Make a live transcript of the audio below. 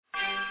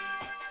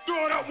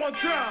Throw it up one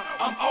time.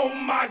 I'm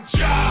on my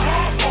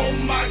job,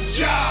 on my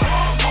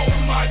job,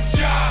 on my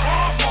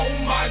job,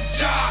 on my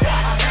job.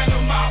 I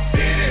handle my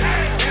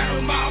business,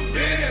 handle my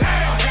business,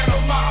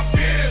 handle my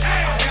business,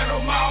 handle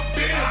my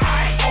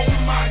business.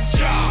 On my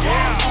job,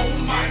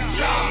 on my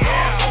job,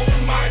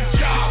 on my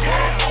job,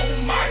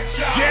 on my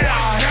job. Yeah,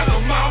 I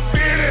handle my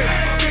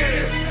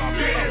business.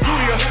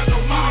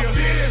 Handle my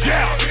business.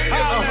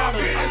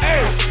 Yeah,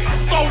 hey,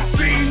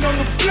 14 on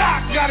the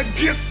block, gotta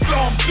get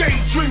some.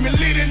 Daydreaming,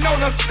 leading on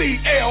a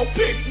CL,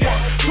 pick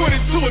one.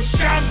 22 a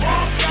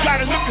shotgun,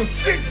 got it looking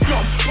sick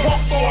dumb.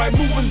 Punk boy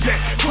moving that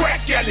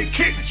crack alley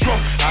kick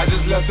drum. I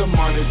just let the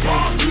money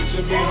come,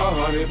 reaching me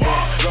 $100.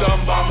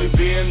 Something about me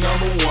being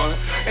number one,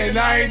 and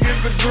I ain't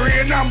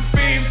disagreeing. I'm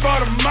fiend for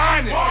the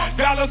money.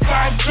 Dollar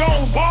sign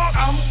Jones,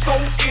 I'm so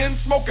in,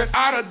 smoking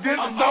out of this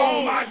zone.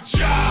 On my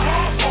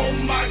job,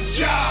 on my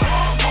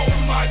job,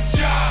 on my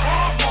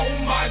job,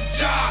 on my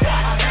job.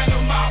 I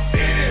handle my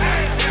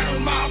business, handle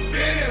my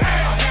business,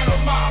 handle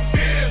my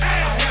business,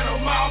 handle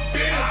my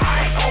business.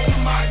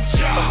 On my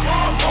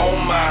job,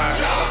 on my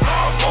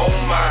job,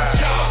 on my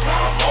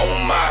job,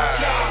 on my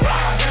job. I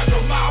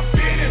handle my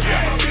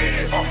business,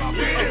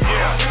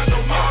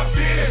 handle my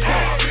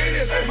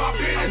business, my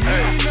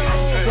business.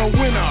 The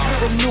winner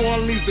from New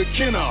Orleans to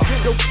Kenner.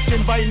 Yo,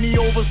 invite me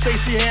over, say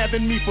she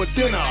having me for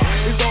dinner.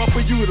 It's all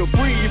for you to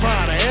breathe,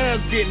 how the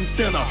air's getting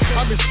thinner.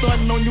 I've been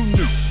stunting on you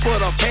new for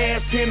the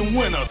past 10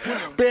 winters.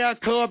 Bear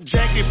cub,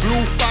 jacket,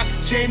 blue fox,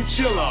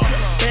 chinchilla.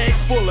 Bag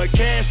full of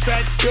cash,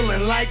 sack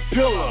feeling like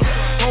pillar.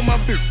 On my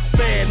bitch,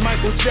 bad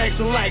Michael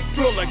Jackson like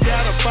Thriller.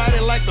 Got a body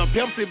like a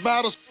Pepsi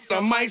bottle,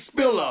 I might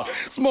spill her.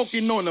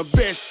 Smoking on the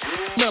best,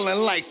 smelling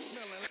like.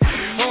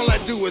 All I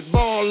do is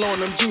ball on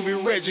them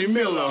Juvie Reggie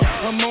Miller.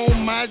 I'm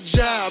on my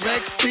job,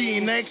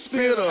 XP, next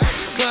spitter.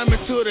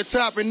 Climbing to the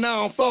top and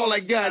now I'm fall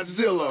like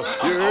Godzilla.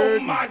 You heard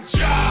on my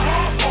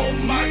job,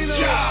 on my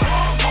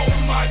job,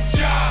 on my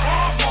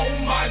job,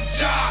 on my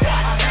job.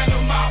 I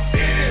handle my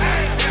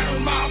business, handle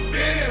my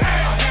business,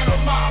 handle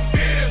my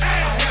business,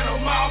 handle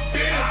my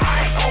business.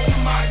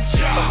 On my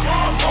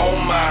job,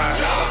 on my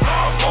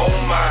job,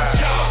 on my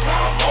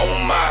job,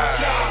 on my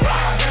job.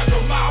 I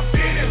handle my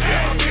business,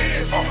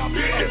 handle my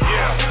business.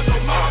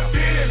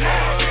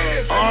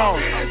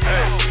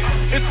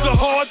 It's a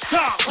hard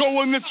top,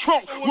 go in the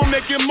trunk, we'll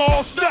make him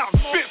all stop.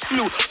 Spit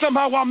flu,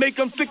 somehow I make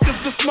them sick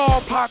as the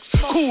smallpox.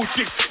 Cool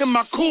chicks in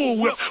my cool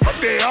whip,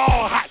 but they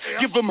all hot,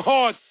 give them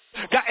hard.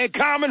 Got in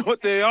common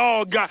what they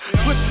all got.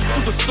 Switch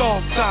to the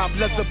soft top,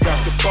 let the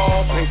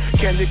basketball play.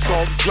 Candy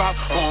corn drop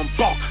on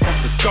ball, that's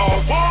the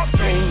dog.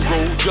 Pain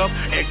rolls up,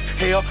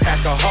 exhale,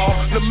 alcohol.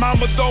 The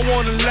mama don't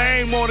want a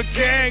lame, want a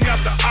gang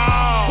after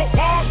all.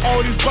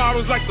 All these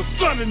bottles like the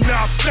sun and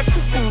now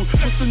sexual food.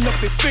 Twisting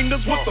up their fingers,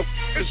 what the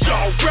is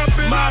y'all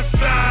reppin'? My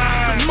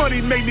side. The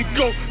money made me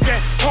go that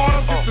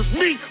harder. This is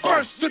me,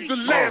 first to the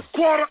last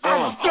quarter.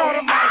 I'm a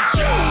starter. On my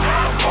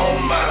job,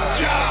 on my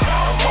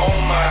job,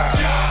 on my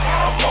job.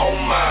 On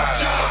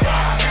my job,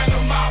 I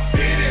handle my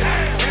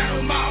business,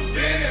 handle my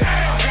business,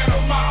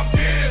 handle my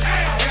business,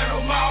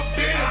 handle my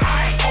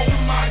business.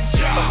 On my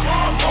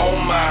job,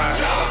 on my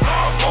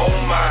job,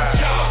 on my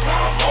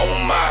job,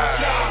 on my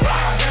job. I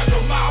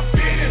handle my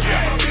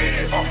business,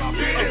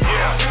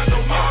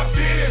 handle my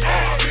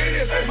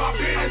business, my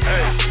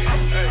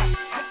business.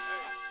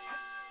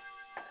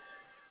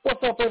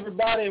 What's up,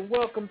 everybody, and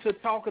welcome to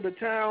Talk of the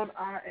Town.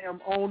 I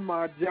am on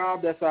my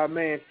job. That's our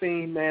man,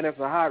 Fiend, man. That's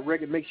a hot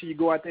record. Make sure you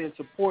go out there and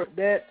support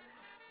that.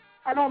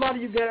 I know a lot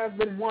of you guys have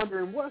been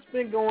wondering what's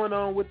been going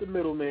on with the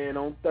Middlemen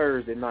on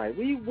Thursday night.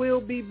 We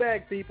will be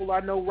back, people. I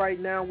know right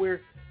now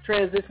we're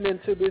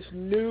transitioning to this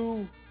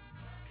new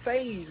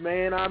phase,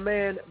 man. Our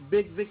man,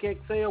 Big Vic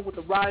XL with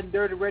the Ridin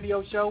Durty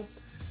radio show.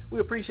 We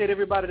appreciate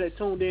everybody that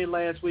tuned in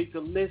last week to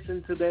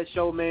listen to that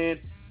show, man.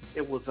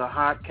 It was a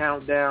hot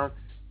countdown.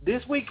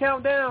 This week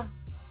countdown,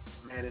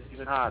 man, it's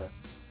even hotter.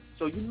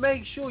 So you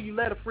make sure you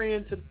let a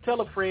friend to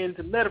tell a friend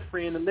to let a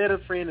friend and let a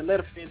friend and let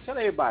a friend. Tell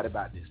everybody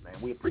about this, man.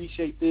 We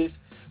appreciate this.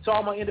 So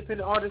all my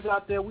independent artists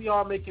out there, we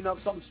are making up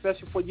something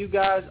special for you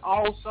guys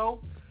also.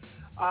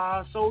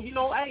 So,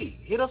 hey,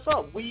 hit us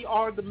up. We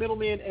are the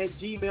middlemen at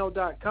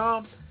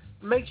gmail.com.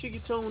 Make sure you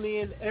tune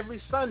in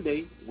every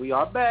Sunday. We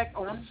are back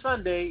on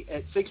Sunday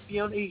at 6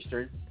 p.m.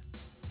 Eastern.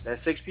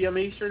 That's 6 p.m.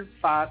 Eastern,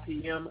 5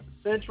 p.m.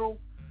 Central.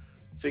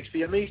 6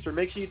 p.m. Eastern.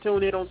 Make sure you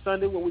tune in on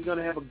Sunday where we're going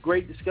to have a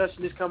great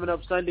discussion this coming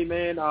up Sunday,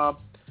 man. I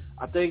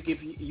think if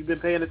you've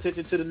been paying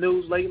attention to the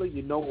news lately,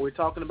 you know what we're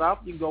talking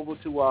about. You can go over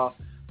to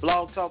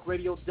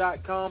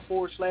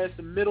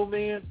blogtalkradio.com/the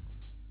Middlemen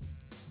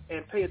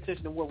and pay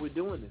attention to what we're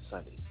doing this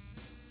Sunday.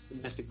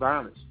 Domestic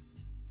violence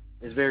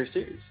is very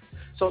serious.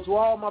 So to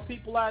all my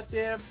people out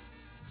there,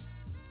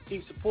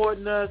 keep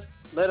supporting us.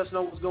 Let us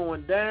know what's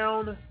going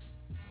down.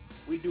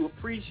 We do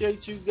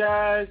appreciate you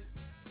guys.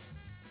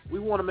 We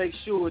want to make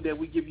sure that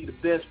we give you the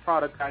best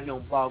product out here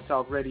on Blog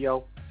Talk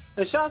Radio.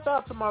 And shout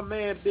out to my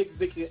man, Big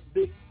Vic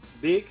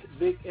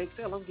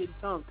XL. I'm getting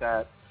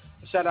tongue-tied.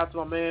 Shout out to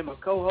my man, my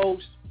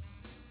co-host,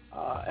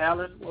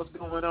 Alan. What's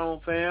going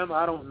on, fam?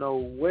 I don't know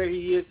where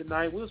he is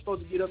tonight. We were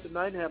supposed to get up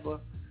tonight and have a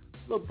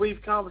little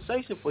brief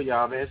conversation for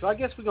y'all, man. So I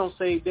guess we're going to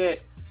save that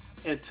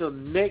until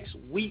next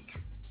week.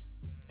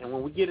 And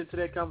when we get into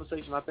that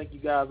conversation, I think you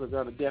guys are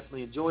going to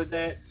definitely enjoy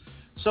that.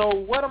 So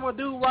what I'm going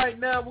to do right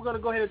now, we're going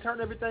to go ahead and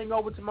turn everything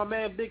over to my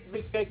man, Big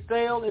Vic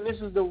XL, and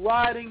this is the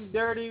Riding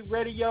Dirty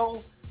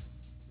Radio.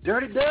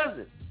 Dirty does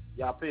it.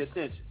 Y'all pay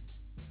attention.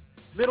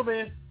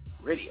 Middlemen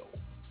Radio.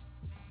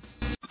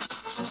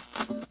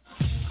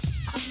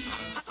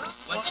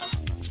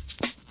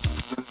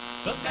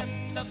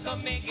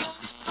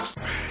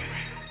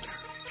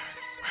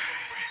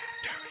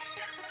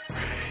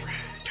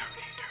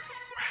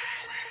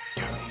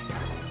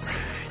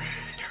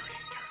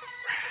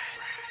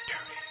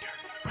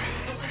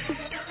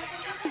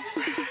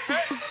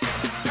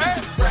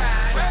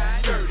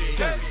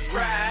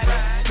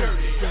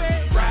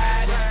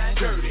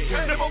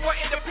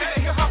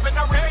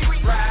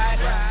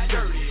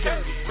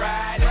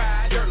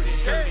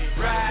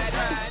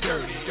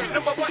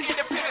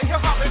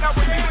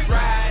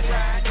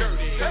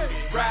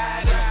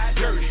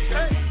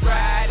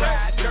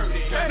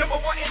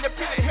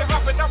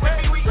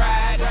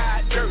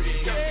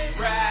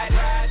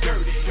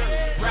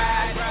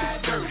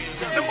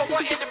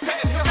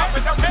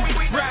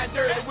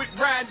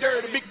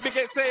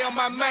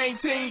 My main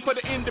team for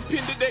the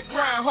independent that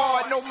grind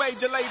hard. No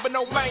major label,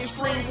 no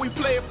mainstream. We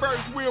play it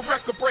first, real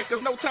record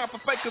breakers. No time for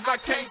fakers, I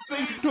can't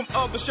see. Them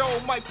other shows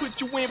might put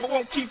you in, but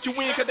won't keep you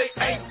in, cause they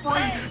ain't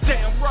free.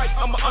 Damn right,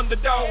 I'm an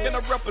underdog and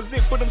I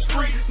represent for them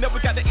streets. Never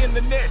got the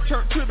internet,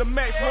 turned to the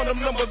max. Run them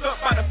numbers up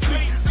by the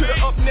feet. To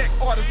the up next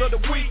artists of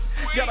the week.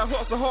 Gotta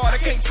hustle hard, I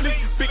can't sleep.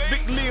 Big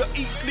live,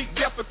 eat, sleep,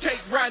 defecate.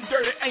 Grind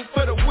dirty, ain't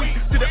for the weak.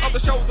 To the other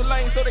shows the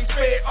lane, so they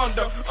sped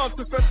under.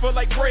 Unsuccessful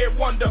like Bread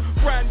Wonder.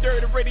 Grind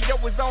dirty, radio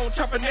is on.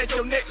 Chopping at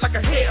your neck like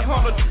a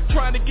headhunter.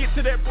 Trying to get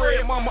to that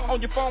bread, mama,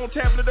 on your phone,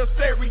 tablet, or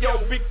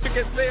stereo. Big Vic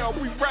XL,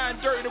 we ride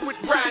dirty with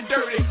Ride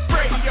Dirty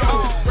Radio.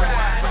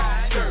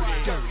 Ride dirty,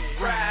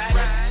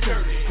 ride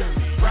dirty,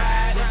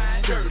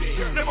 ride dirty.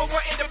 Number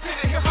one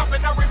independent hip hop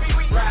and R&B.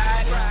 We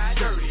ride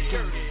dirty,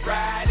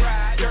 ride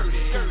dirty,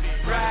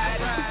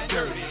 ride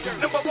dirty.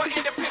 Number one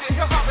independent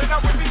hip hop and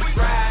R&B. We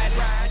ride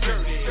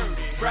dirty,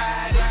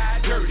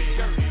 ride dirty,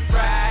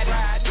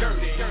 ride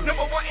dirty.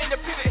 Number one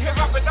independent hip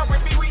hop and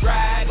R&B. We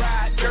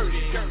ride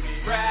dirty,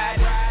 ride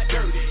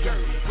dirty,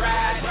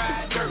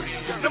 ride dirty.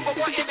 Number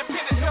one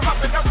independent hip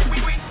hop and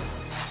R&B.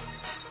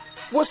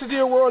 What's the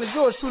deal, world? It's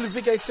yours truly,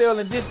 Vic XL,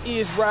 and this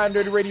is Riding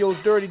Dirty Radio's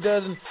Dirty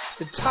Dozen,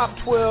 the top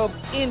 12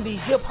 indie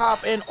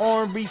hip-hop and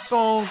R&B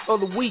songs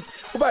of the week.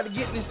 We're about to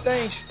get this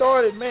thing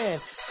started,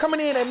 man. Coming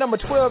in at number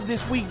 12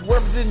 this week,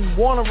 representing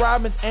Warner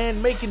Robins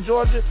and Macon,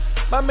 Georgia,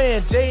 my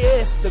man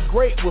JS the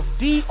Great with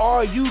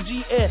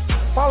DRUGS.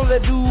 Follow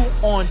that dude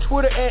on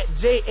Twitter at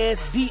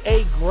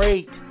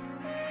JSDAGreat.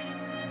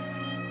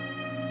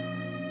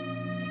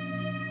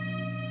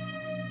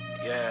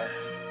 Yeah.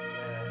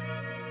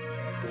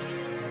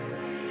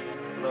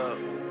 Look,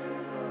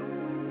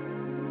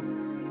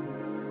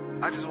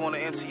 I just want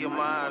to enter your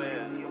mind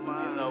and,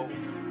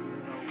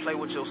 play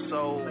with your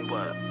soul,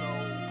 but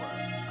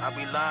I'd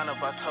be lying if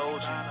I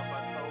told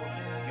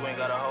you ain't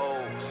got a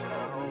hold.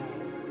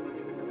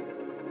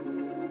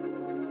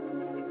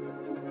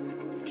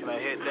 Can I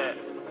hit that?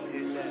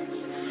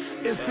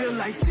 It feel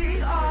like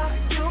DRUGS.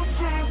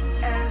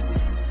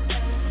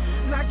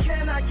 Now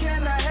can I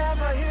have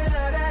a hit of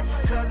that?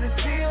 Cause it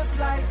feels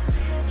like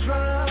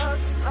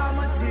drugs. I'm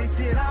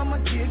addicted,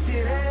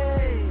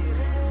 hey.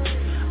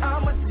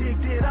 I'm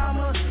addicted,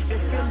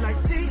 it feels like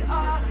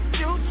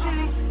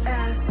DRUGS.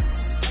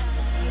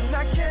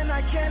 Now can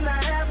I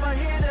have a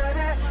hit of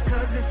that?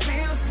 Cause it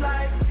feels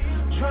like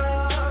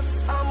drugs.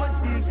 I'm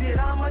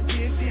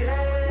addicted,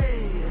 hey.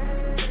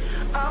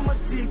 I'm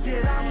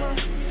addicted,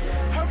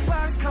 her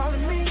body's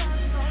calling me,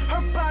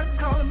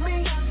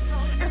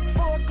 It's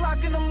 4 o'clock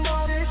in the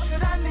morning,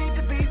 shit, I need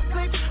to be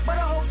asleep. But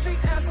I hope she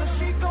answer,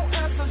 she gon'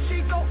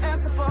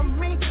 answer for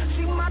me.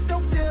 She my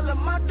dope dealer,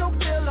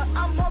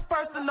 I'm her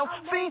personal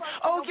fiend.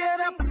 Oh yeah,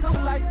 that was so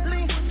like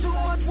lean, too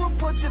much will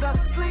put you to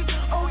sleep.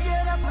 Oh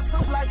yeah, that was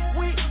so like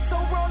weed, so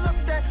roll up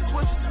that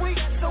switch sweet,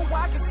 so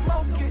I can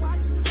smoke it.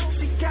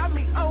 She got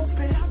me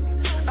open,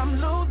 I'm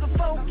losing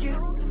focus.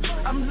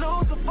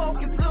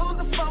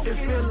 It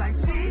feel like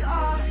DRUGS.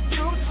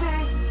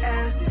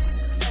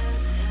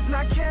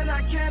 Now can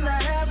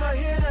I have a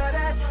hit of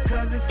that?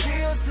 Cause it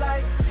feels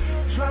like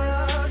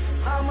drugs.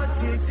 I'm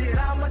addicted,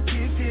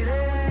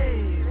 hey.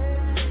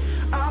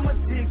 I'm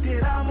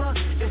addicted,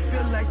 it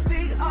feel like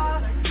DRUGS.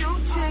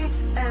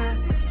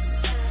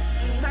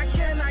 Now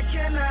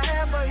can I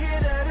have a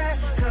hit of that?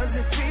 Cause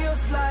it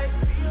feels like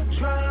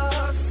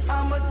drugs.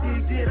 I'm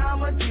addicted,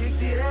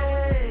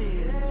 hey.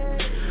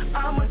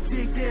 I'm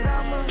addicted,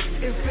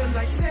 it feel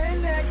like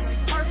 10X,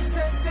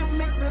 Percocet and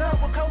mix it up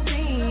with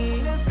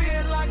codeine. It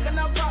feel like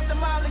enough pop the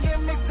Molly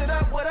and mix it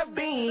up with a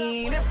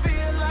bean. It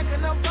feel like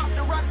enough pop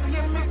the Roxy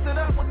and mix it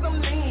up with some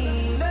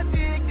lean.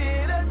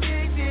 Addicted,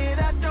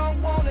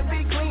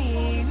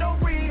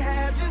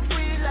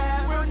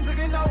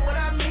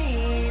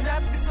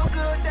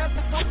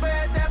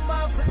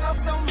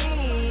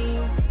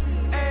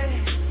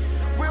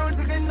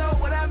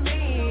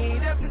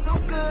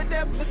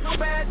 that so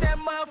bad that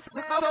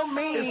motherfucker on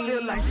me. It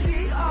feel like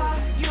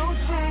C-R-U-G-S.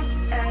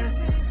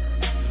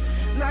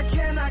 Now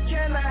can I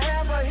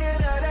have a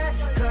hit of that?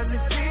 Cause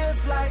it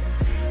feels like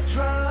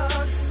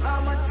drugs.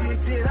 I'm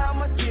addicted,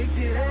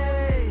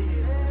 hey.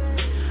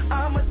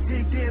 I'm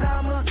addicted,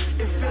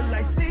 it feel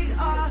like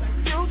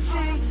C-R-U-G-S.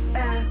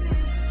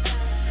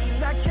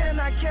 Now can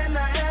I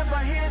have a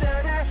hit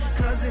of that?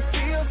 Cause it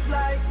feels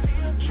like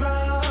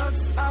drugs.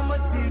 I'm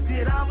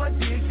addicted,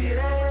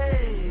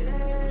 hey.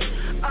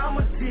 I'm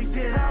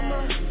addicted,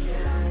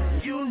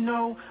 you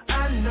know,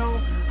 I know,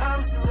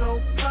 I'm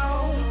so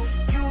gone.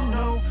 You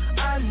know,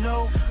 I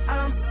know,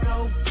 I'm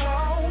so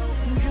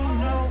gone. You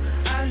know,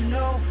 I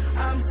know,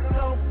 I'm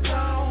so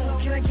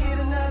gone. Can I get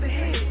another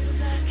hit?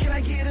 Can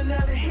I get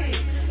another hit?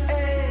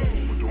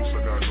 Hey. Overdose,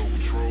 I got no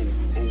control.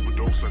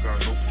 Overdose, I got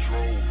no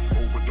control.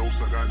 Overdose,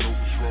 I got no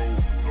control.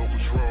 No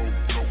control,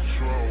 no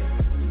control.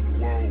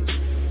 Whoa.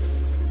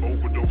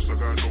 Overdose, I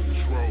got no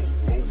control.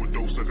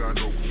 Overdose, I got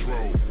no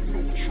control. No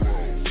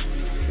control.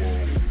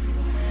 Whoa.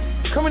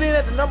 Coming in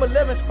at the number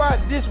 11 spot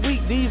this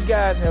week, these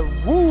guys have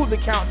ruled the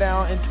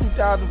countdown in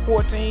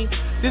 2014.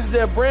 This is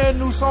their brand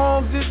new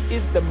song. This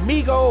is the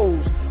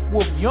Migos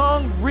with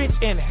Young, Rich,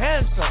 and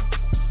Handsome.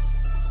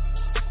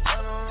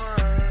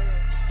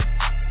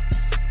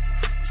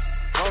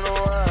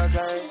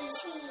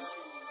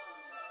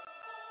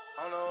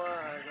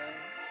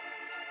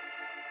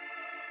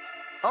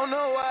 Don't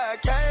know why I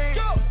came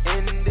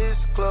in this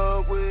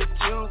club with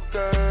you,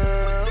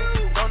 girl.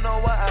 Don't know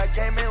why I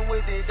came in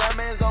with these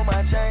diamonds on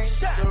my chain.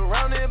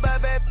 Surrounded by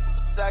bad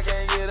I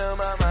can't get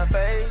them out my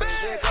face. Is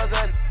it cause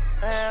I'm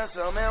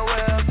handsome and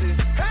wealthy?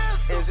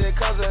 Is it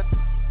cause I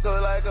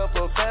look like a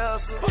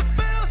professor?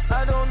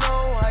 I don't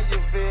know how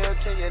you feel,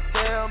 can you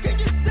tell me?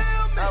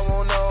 I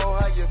won't know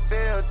how you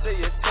feel till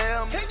you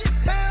tell me.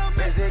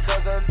 Is it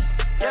cause I'm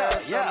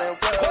handsome and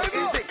wealthy?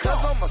 Is it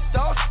cause I'm a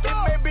star?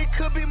 It maybe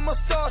could be my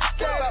star.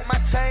 Got my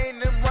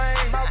chain and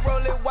ring. My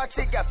Rolex watch,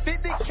 it got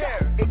 50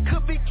 carats. It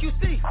could be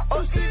QC,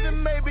 or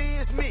even maybe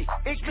it's me.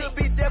 It could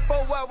be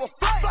Defo while we're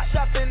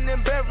shopping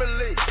in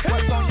Beverly.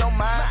 What's on your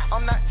mind?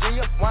 I'm not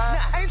genius wine.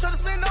 I ain't trying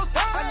to spend no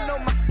time. I know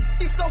my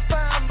she's so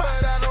fine,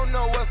 but I don't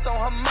know what's on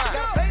her mind.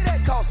 Gotta pay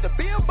that cost to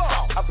be a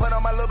boss. I put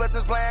on my little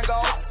bitches playing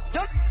golf.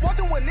 Just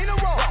walking with Nina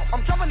Ross.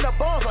 I'm dropping the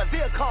bombs like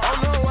Viacom.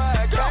 Don't know why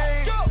I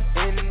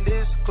came in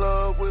this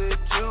club with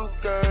you,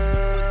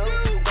 girl.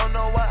 Don't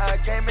know why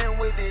I came in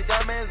with these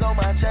diamonds on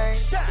my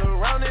chain.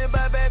 Surrounded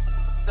by bad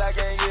I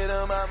can't get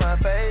them out my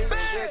face. Is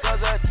it cause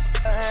I'm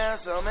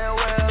handsome and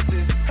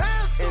wealthy?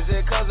 Is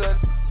it cause I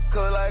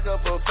cook like a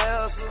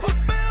professor?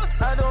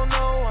 I don't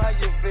know how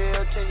you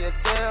feel, can you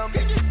tell me?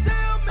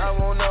 I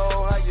won't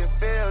know how you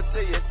feel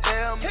till you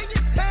tell me.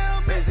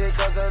 Is it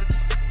cause I'm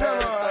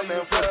handsome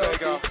and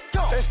wealthy?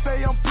 They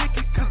say I'm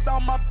picky cause all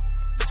my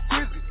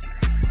exquisite.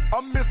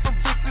 I'm in some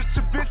vintage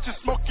bitches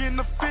smoking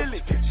the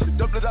Philly.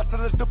 Double it out to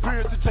the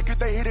periods to check it,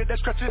 they hit it, they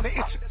scratching the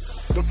itch.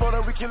 The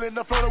Florida we killing,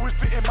 the Florida we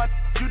spitting, my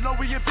you know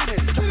we invented.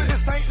 Jumping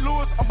in St.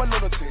 Louis, I'm a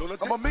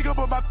lunatic. I'm a nigga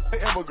but my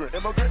immigrant.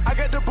 I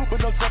got the boot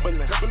but no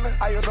Timberland.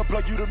 I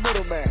unplug you the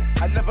middleman.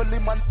 I never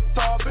leave my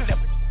starving.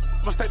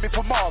 Mistake me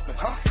for Marvin,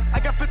 huh? I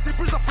got 50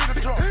 bricks up in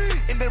the drum,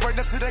 and they right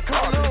next to that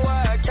car. Don't know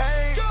why I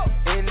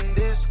came in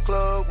this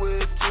club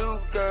with you,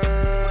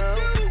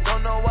 girl.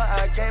 Don't know why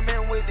I came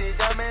in with these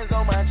diamonds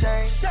on my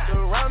chain.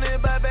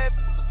 Surrounded by bad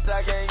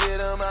I can't get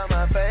them out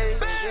my face.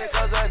 Is it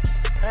cause I'm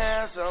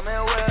handsome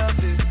and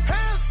wealthy?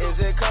 Is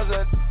it cause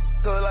I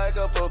look like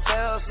a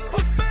professor?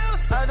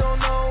 I don't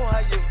know how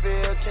you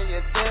feel, can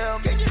you tell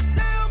me?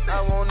 I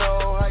won't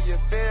know how you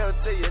feel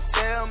till you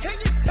tell me.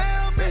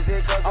 Is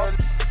it cause I'm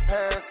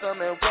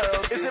handsome and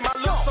wealthy? Is it my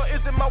looks or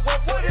is it my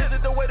wealth? Or is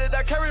it the way that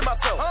I carry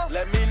myself?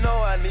 Let me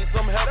know, I need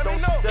some help. Don't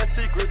keep that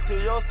secret to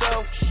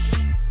yourself.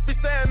 Be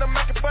saying I'm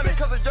making funny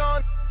cause a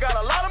young got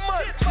a lot of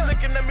money. She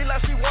looking at me like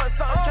she wants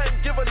something.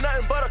 Can't give her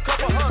nothing but a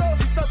couple hundred.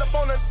 She sucked up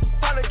on her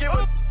trying to give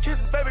her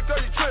kisses, baby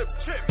girl, you trip.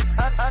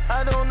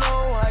 I don't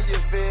know how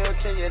you feel,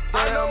 can you tell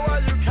me? I know why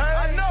you came.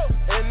 I know.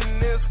 In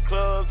this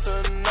club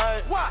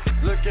tonight. Why?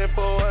 Looking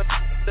for a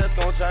that's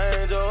gonna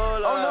change your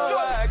life. Oh no,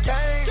 why I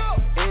came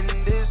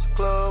in this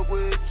club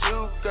with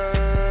you,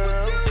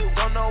 girl.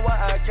 Don't know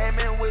why I came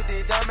in with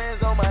these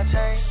diamonds on my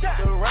chain.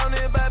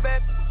 Surrounded by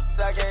bad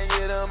I can't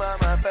get them out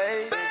my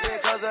face. Is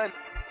it cause I'm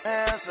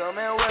handsome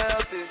and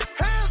wealthy?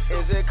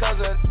 Is it cause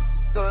I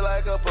look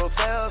like a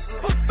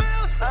professor?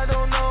 I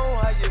don't know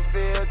how you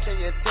feel, can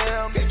you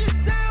tell me?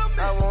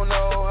 I won't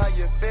know how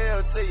you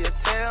feel till you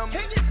tell me.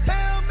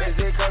 Is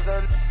it cause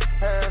I'm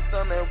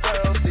handsome and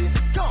wealthy?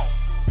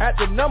 At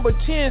the number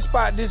 10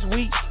 spot this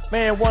week,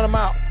 man, one of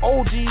my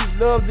OGs,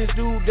 love this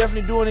dude,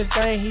 definitely doing his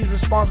thing. He's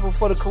responsible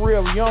for the career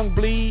of Young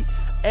Bleed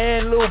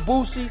and Lil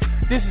Boosie.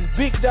 This is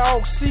Big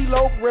Dog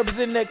C-Lo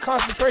representing that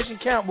concentration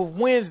camp with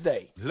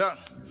Wednesday. Look,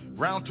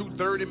 round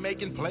 230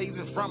 making plays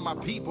in front of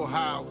my people,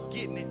 how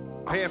getting it.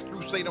 Pass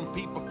through, say them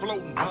people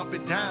floating, bump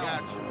it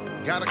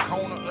down. Got a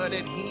corner of that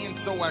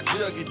hen, so I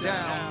jug it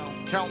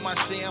down. Count my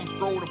shams,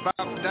 throw the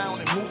bottle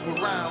down and move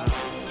around.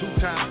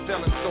 2-time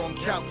felon, so I'm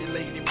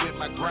calculated with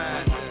my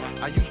grind.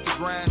 I used to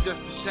grind just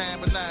to shine,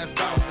 but now it's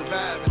about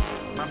surviving.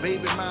 My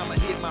baby mama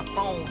hit my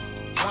phone,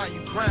 why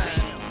you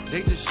crying?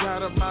 They just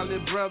shot up my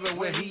little brother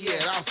where he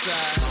at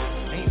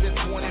outside. Ain't been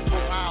 24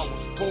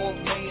 hours, 4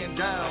 man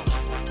down.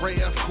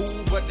 Prayers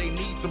cool, but they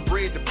need some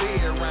bread to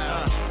pay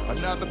around.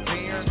 Another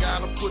parent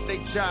gotta put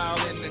their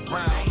child in the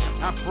ground.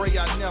 I pray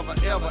I never,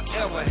 ever,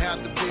 ever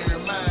have to bear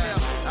in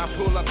mind. I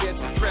pull up at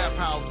the trap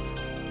house,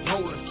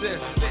 hold a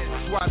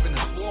session, swiping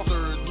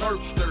hustlers,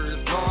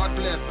 merchsters, God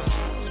bless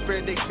them.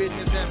 Spread their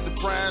business and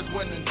surprise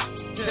when they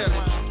tell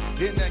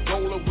it. In that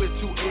gola with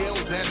 2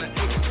 L's and an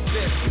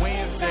X.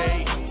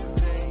 Wednesday.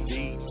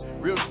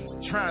 Real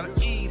trying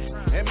to eat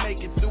and make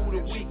it through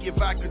the week. If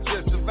I could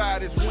just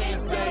survive this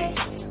Wednesday.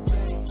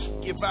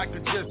 If I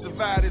could just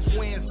survive this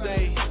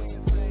Wednesday.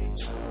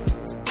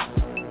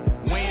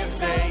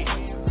 Wednesday.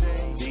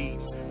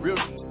 Real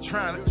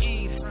trying to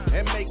eat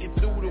and make it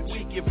through the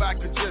week. If I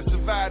could just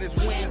survive this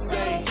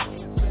Wednesday.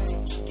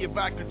 If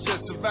I could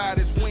just survive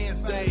this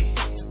Wednesday.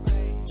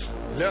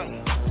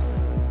 Look.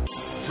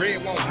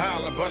 Fred won't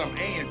holler, but I'm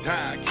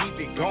anti, keep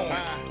it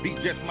going. Be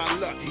just my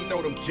luck, he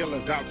know them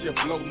killers out here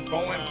floating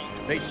for him.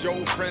 They show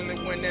friendly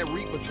when that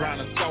reaper trying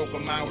to stalk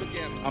them out.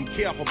 I'm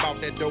careful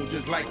about that though,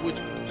 just like with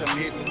I'm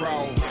hitting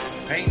raw.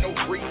 Ain't no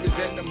breathers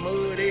in the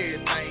mud,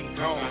 everything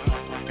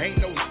cold. Ain't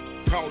no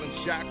calling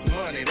shots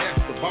money,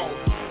 that's the boss.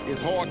 It's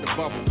hard to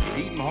bubble,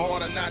 even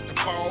harder not to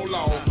fall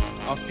off.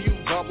 A few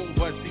bubble,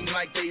 but seem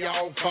like they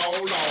all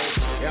fall off.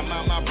 Am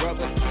I my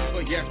brother's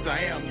keeper? Yes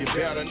I am, you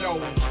better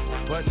know.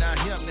 But now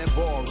him, that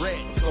boy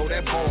rat, so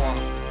that boy.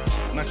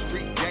 My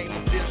street game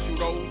official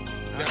though,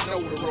 that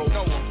know the road.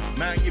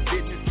 Mind your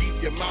business,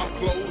 keep your mouth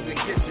closed and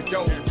get your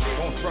dough.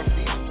 Don't trust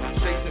these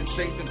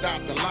chasing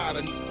out the lot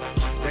of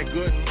that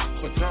good,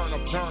 but turn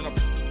up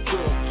to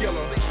a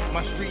killer.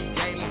 My street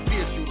game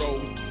official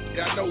though,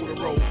 I know the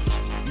road.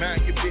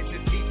 Mind your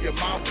business, keep your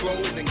mouth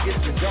closed and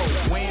get your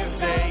dough.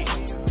 Wednesday.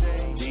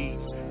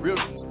 Real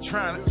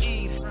trying to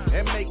eat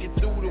and make it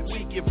through the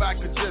week. If I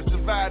could just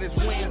survive this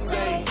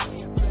Wednesday.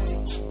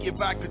 If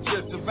I could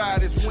just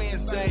survive this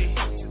Wednesday.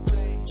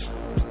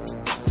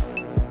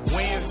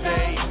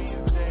 Wednesday.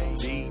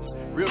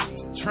 Real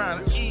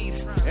trying to eat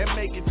and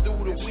make it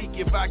through the week.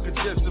 If I could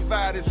just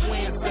survive this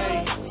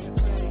Wednesday.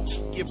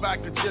 If I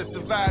could just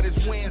survive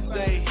this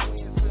Wednesday.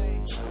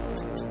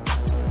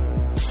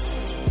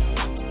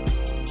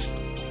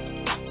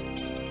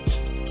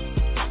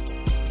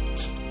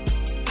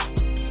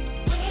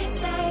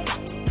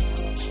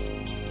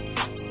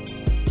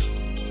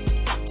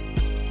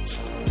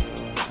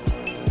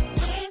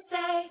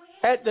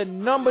 At the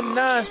number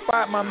 9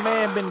 spot, my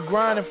man been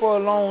grinding for a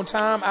long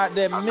time out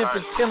there in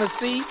Memphis,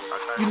 Tennessee.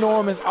 You know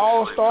him as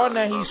All-Star.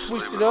 Now he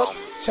switched it up,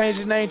 changed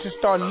his name to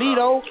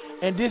Starlito,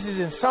 and this is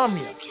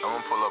Insomnia. I'm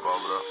gonna pull up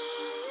over there.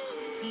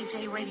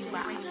 DJ Radio.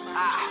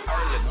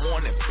 Early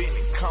morning,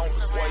 bending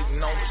corners,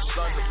 waiting on the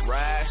sun to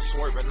rise,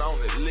 swerving on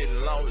it, lit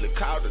and lonely.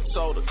 Called her,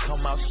 told her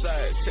come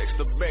outside. Text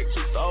her back,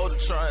 too old to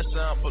try and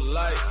sound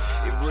polite.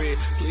 It read,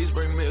 please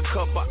bring me a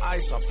cup of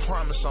ice. I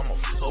promise I'ma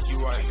help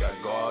you right.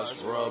 Got gauze,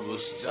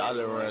 rubbers,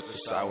 Jolly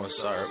Ranchers, sour and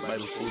syrup,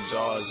 maybe food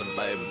jars and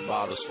baby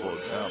bottles for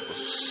example.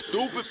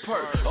 Stupid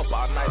perk, up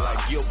all night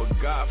like Gilbert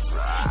Godfrey.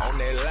 On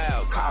that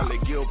loud, call it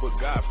Gilbert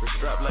Godfrey.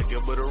 Strapped like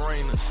Gilbert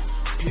Arenas,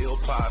 pill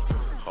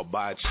popping,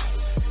 hibachi.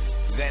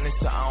 Xanax,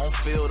 I don't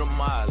feel the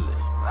mileage.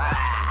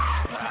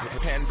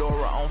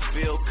 Pandora on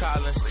Phil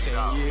Collins.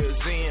 10 years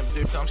in,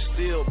 bitch, I'm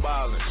still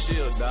ballin'.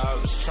 Chill,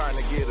 dog. Just trying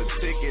to get a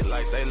ticket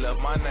like they left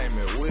my name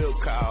at will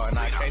call. And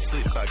I can't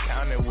sleep, so I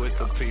counted with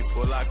the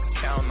people I can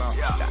count on.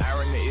 The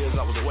irony is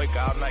I was awake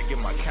all night, get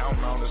my count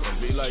on. It's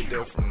gonna be like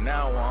that from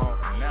now on.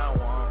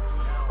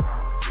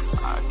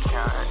 I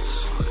can't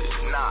sleep.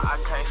 Nah, I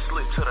can't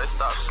sleep till they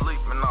stop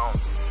sleeping on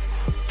me.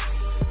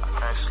 I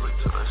can't sleep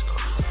till they stop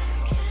sleeping.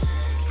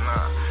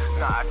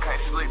 Nah, I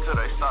can't sleep till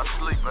they start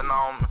sleeping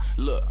on me.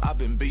 Look, I've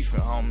been beefing,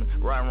 homie,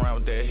 riding around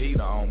with that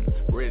heater on me.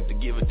 Ready to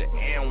give it to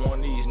N1 of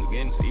these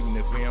niggas, even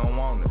if he don't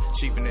want it.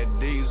 Cheaping that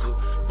diesel,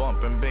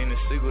 bumping bean and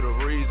see with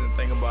a reason.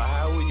 Thinking about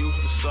how we used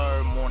to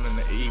serve morning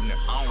and evening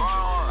only.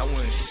 I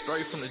went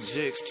straight from the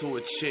jigs to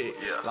a chick.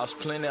 Lost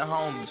plenty of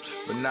homies,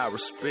 but not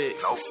respect.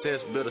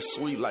 Success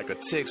bittersweet like a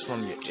text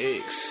from your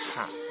ex.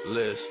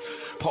 Listen.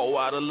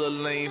 Pour out a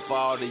little lean for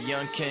all the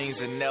young kings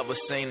that never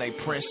seen they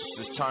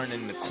princesses turn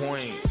into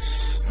queens.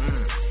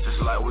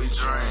 Just like we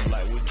dream.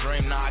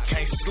 Now I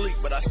can't sleep,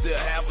 but I still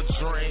have a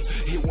dream.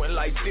 It went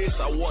like this,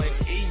 I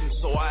wasn't eating,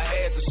 so I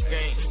had to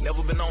scheme.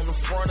 Never been on the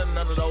front of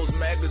none of those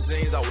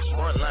magazines. I was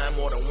frontline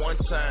more than one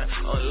time,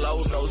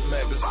 unloading those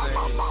magazines.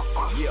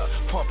 Yeah,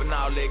 pumping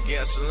all that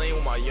gasoline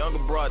with my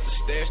younger brother to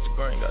stash the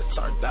green. Got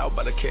turned out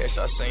by the cash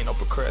I seen. No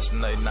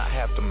procrastinating, I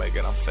have to make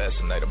it. I'm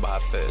fascinated by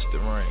how fast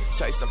it rings.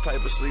 Chasing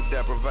paper, sleep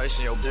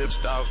deprivation, your bitch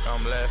dog,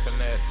 I'm laughing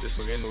at this.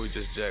 We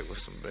just jacked with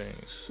some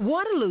beans.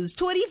 Want to lose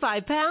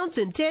 25 pounds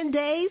in 10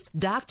 skin days?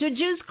 Dr.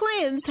 Juice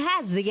Cleanse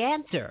has the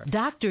answer.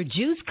 Dr.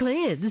 Juice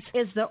Cleanse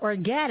is the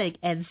organic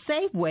and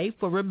safe way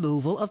for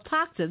removal of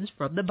toxins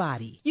from the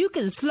body. You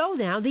can slow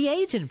down the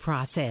aging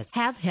process,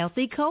 have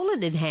healthy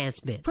colon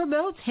enhancement,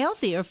 promotes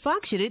healthier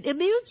functioning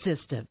immune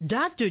system.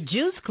 Dr.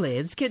 Juice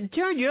Cleanse can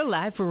turn your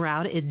life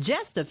around in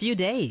just a few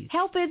days,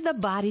 helping the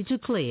body to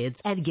cleanse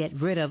and get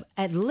rid of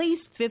at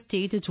least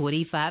 15 to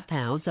 25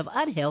 pounds of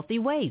unhealthy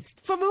waste.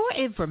 For more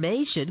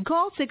information,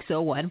 call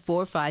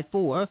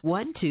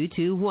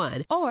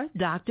 601-454-1221 or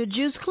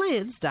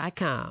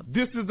drjuicecleanse.com.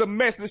 This is a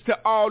message to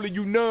all of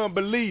you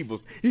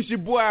non-believers. It's your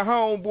boy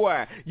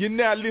Homeboy. You're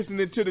now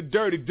listening to the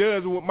Dirty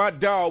Dozen with my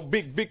dog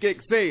Big Vic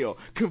XL.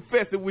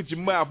 Confess it with your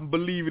mouth and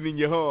believe it in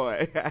your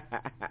heart.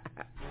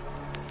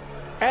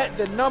 At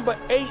the number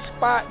 8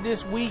 spot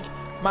this week,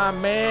 my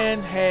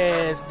man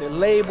has the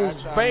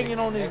labels banging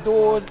on his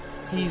doors.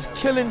 He's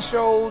killing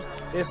shows.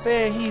 They're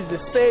saying he's the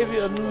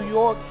savior of New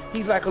York.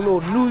 He's like a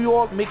little New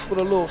York mixed with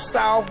a little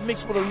South,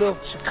 mixed with a little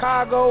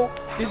Chicago.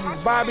 This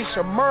is Bobby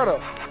Shmurda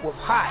with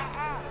Hot.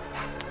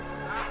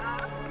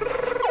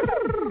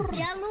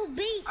 Yellow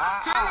beat,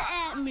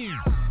 holla at me.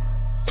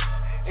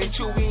 And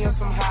Chewy on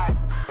some hot.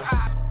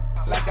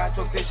 Like I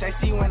took this, I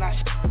see when I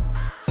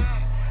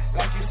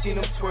like you seen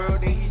him twirl,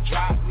 then he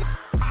drop.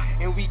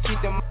 And we keep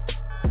them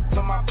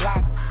on my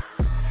block.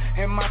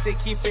 And Monte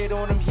keep it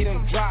on him, he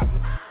done drop.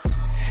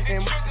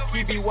 And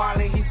he be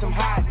wildin', he some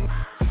hot.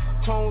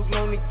 Tones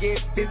known to get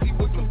busy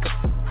with them.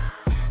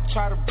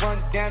 Try to run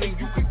down and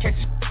you can catch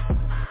it.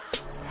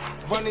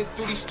 Running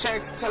through these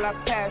checks till I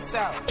pass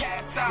out.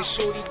 And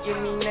shorty give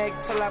me neck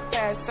till I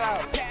pass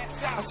out.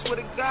 I swear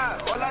to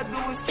God, all I do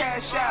is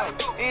cash out.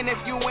 And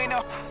if you ain't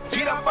up,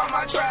 get up on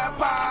my trap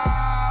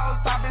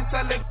house. I've been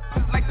selling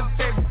like the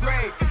 5th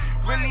grade.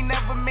 Really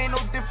never made no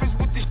difference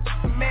with the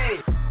shit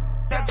made.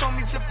 That told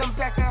me flip them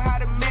packs and how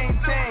to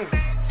maintain.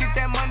 Get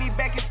that money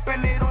back and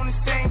spend it on the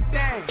same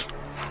thing.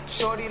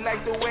 Shorty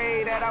like the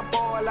way that I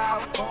ball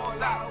out.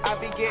 I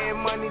be getting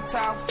money,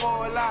 time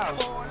fall out.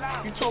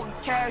 You talking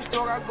cash,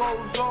 dog, I go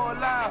all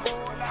out.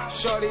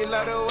 Shorty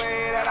love the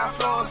way that I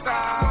flow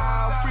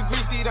style. Free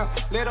greasy them,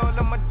 let all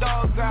of my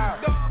dogs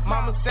out.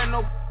 Mama send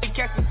no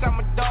cats inside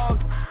my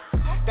dog.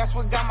 That's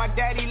what got my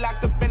daddy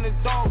locked up in the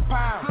dog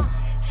pound.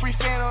 Free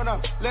fan on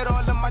them, let all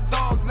of my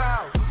dogs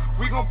out.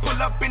 We gon'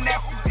 pull up in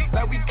that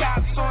like we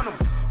cops on them.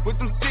 With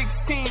them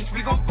 16s,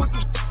 we gon' put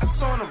some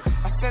shots on them.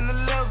 I send a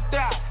little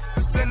dot,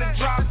 I send a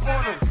drop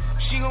on them.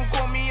 She gon'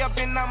 call me up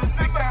and I'ma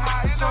stick the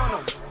highs on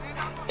them.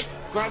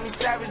 Grammy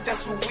Savage,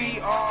 that's what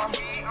we are.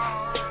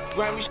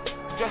 Grammy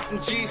just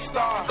in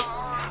G-Star.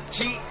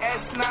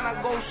 GS9,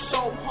 I go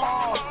so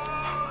hard.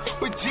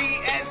 But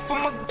GS for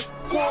my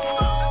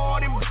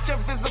squad. And bitch,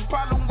 if it's a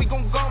problem, we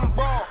gon' gun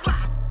brawl.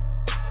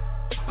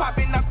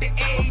 Popping up the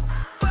A.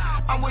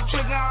 I'm with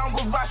Trigger, I'm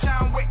with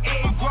Rasha, I'm with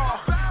A-Raw.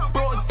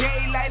 Broad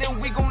daylight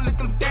and we gon' let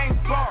them things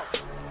fall.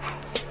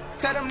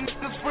 Tell them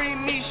niggas free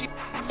me, she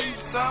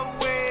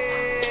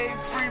Subway,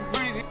 free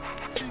breezy.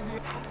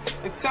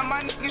 And tell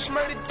my niggas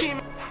murder team.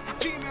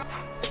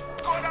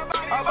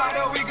 About a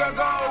week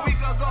ago.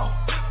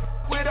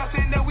 With us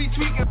and then we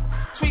tweaking.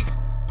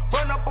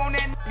 Run up on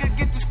that nigga,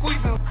 get to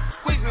squeezing.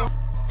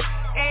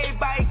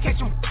 Everybody catch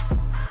him.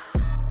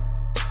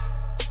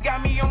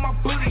 Got me on my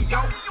bully,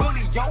 yo.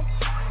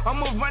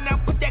 I'ma run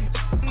out, put that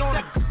on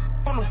him.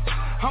 I'ma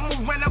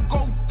run out,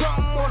 go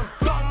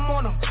dumb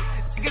on him.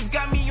 Niggas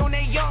got me on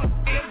that young.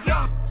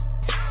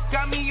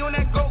 Got me on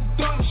that go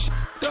dumb shit.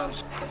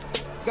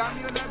 Got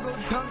me on that go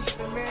dumb shit,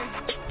 man.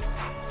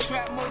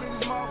 Trap mode in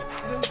this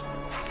motherfucker.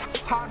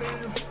 Hotter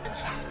than a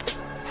bitch.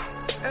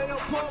 Hey, yo,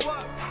 pull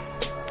up.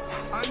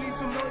 I need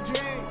some more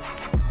drinks.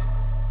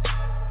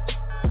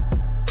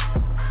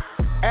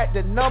 At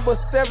the number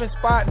 7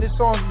 spot, this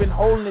song's been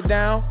holding it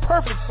down.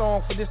 Perfect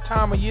song for this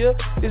time of year.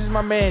 This is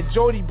my man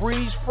Jody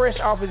Breeze, fresh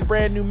off his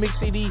brand new mix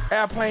CD,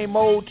 Airplane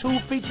Mode 2,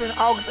 featuring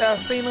August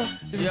Alsina.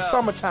 This is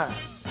Summertime.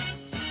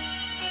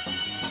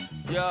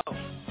 Yo,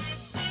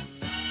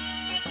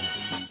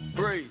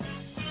 Breeze.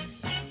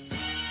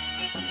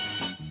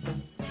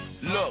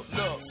 Look,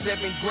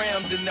 7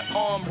 grams in the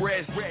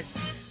armrest.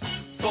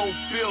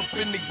 4/5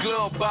 in the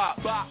glove box.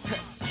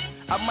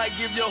 I might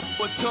give your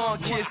a tongue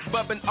kiss,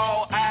 bumping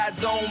all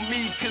eyes on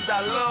me, cause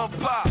I love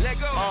pop.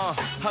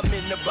 I'm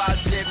in about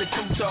 7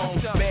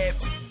 two-tones, bad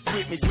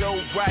with me,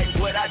 so right,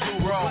 what I do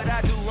wrong.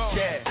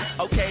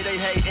 Yeah, okay, they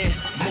hating,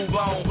 move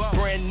on.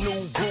 Brand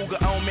new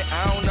Ruger on me,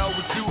 I don't know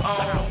what you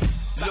on.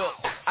 Look,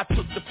 I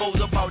took the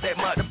photos up all that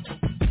mother.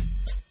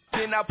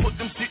 Then I put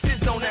them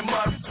stitches on that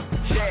mother.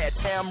 Yeah,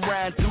 I'm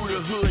riding through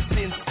the hood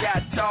since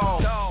got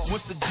tall.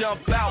 What's the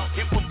jump out?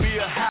 It would be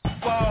a hot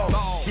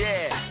fall.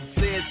 Yeah.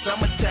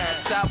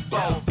 Summertime, top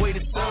ball, way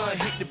the sun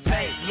hit the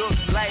paint,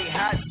 looks like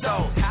hot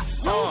dog.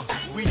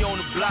 We on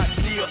the block,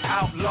 still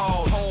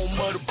outlaws, home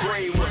of the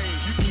brave one.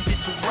 You can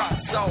get your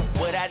rocks off.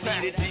 What I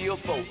need a deal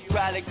for,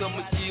 probably come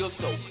a kill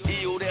so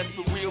ill, that's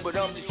for real, but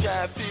I'm just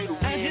trying to feel the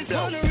wind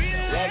though.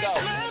 Let go.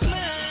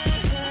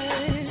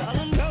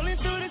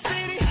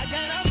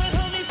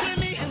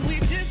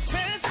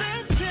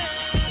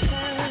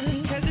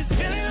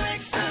 Feeling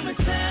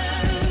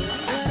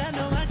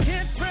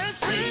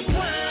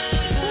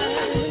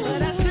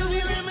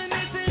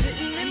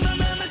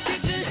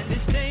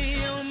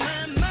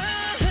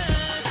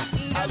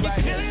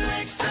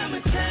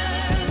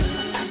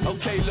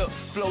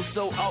flow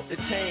so off the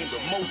chain,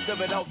 but most of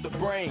it off the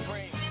brain.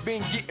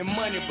 Been getting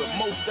money, but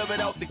most of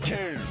it off the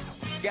curve.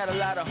 Got a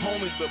lot of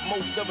homies, but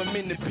most of them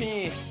in the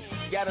pen.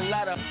 Got a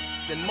lot of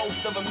and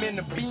most of them in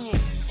the bin.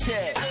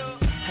 Yeah,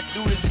 I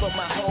do this for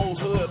my whole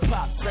hood.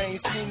 Pops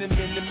ain't seen them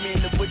in the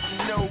minute, but you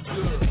know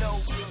good.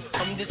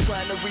 I'm just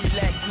trying to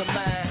relax my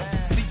mind.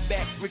 Sit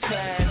back,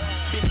 recline,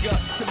 big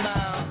up to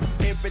mine.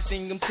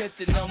 Everything I'm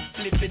touching, I'm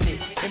flipping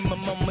it. In my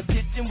mama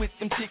kitchen with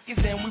them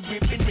chickens and we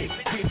whipping it.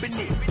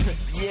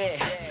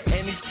 Yeah,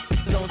 and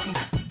he's on some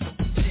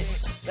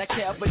like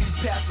how but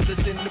these pastors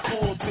in the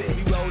pulpit.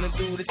 We rolling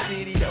through the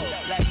city though,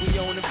 like we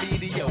on a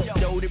video.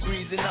 Dirty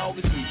breeze in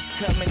August, we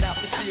coming out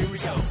the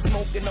stereo.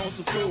 Smoking on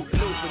some fruit,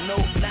 loops, no,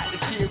 not the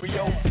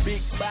Cheerio.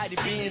 Big body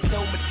being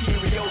so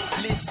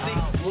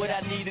materialistic. What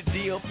I need a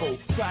deal for,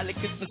 probably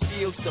cause my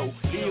skills so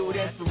ill,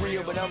 that's for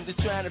real. But I'm just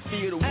trying to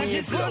feel the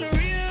wind blow. I just wanna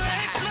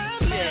relax my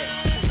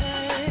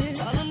mind.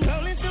 While I'm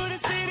rolling through the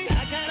city,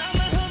 I got all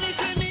my homies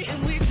with me,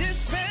 and we just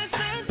pass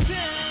some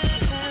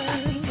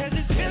time. Cause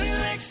it's feeling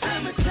like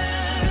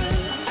summertime.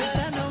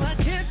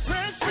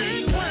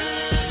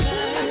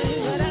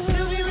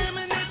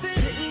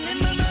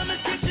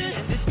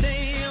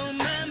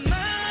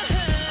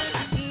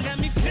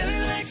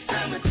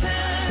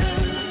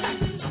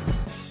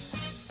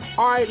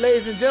 All right,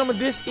 ladies and gentlemen,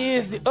 this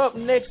is the Up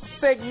Next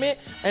segment,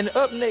 and the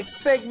Up Next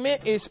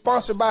segment is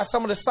sponsored by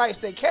some of the sites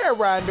that carry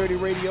Ridin Dirty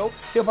Radio: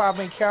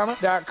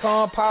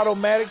 hiphopencounter.com,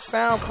 Podomatic,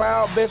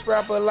 SoundCloud,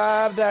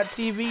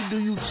 BestRapperAlive.tv,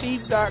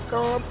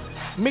 DoYouCheat.com,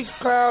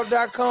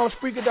 Mixcloud.com,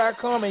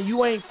 Spreaker.com, and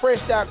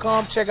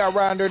YouAin'tFresh.com. Check out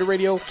Ridin Dirty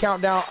Radio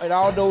Countdown at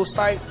all those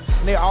sites.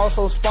 And they're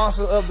also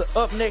sponsors of the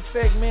Up Next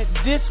segment.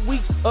 This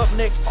week's Up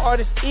Next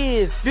artist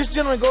is, this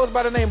gentleman goes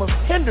by the name of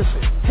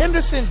Henderson.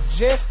 Henderson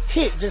just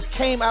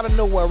came out of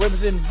nowhere,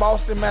 representing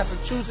Boston,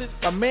 Massachusetts.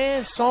 A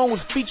man's song was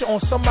featured on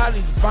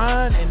somebody's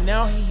Vine, and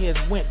now he has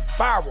went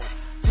viral.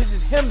 This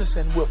is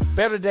Henderson with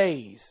Better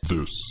Days.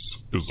 This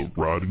is a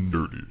Ridin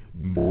Dirty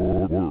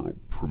world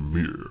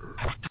premiere.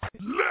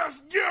 Let's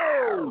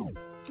go!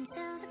 And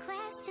so the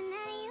question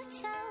that you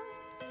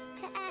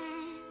chose to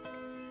ask,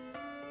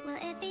 will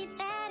it be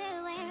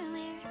better where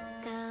we're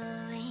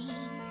going?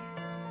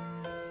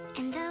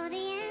 And though the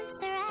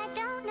answer I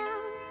don't know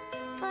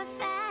for a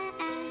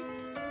fact,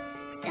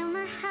 still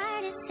my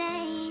heart is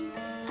saying,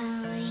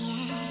 oh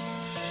yeah.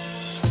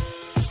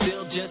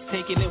 Still just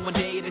taking it one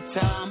day at a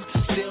time.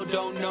 Still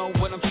don't know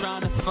what I'm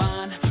trying to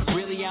find.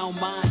 Really I don't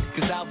mind,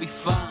 cause I'll be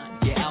fine.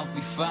 Yeah, I'll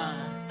be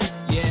fine.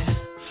 Yeah,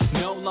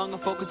 no longer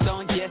focused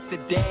on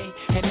yesterday,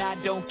 and I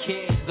don't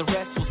care, the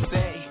rest will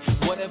say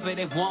whatever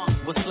they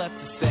want, what's left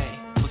to say,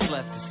 what's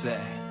left to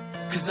say.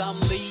 Cause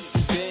I'm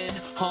leaving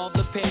all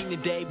the pain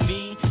today,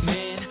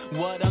 meaning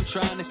what I'm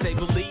trying to say,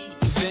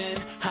 believing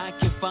I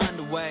can find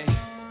a way.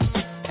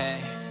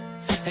 Hey,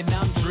 and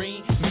I'm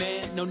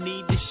dreaming, no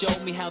need to show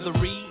me how the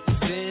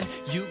reason,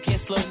 you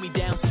can't slow me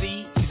down,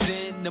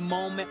 seizing the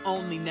moment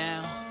only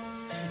now.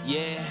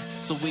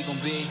 Yeah, so we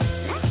gon' be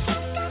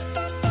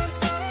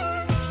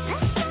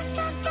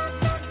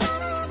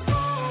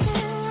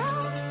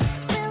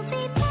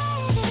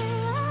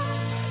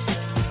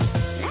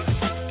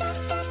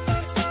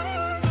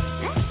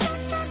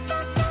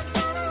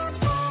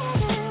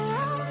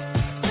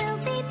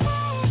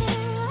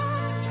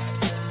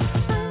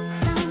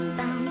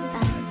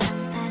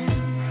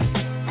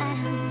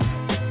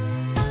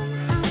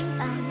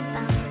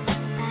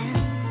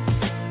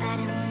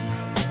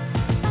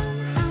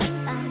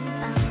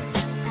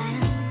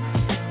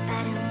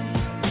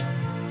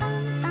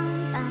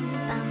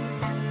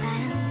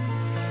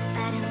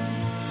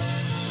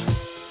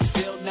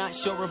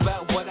sure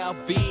about what I'll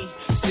be.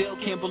 Still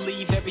can't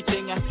believe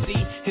everything I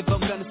see. If I'm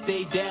gonna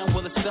stay down,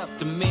 well, it's up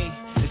to me.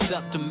 It's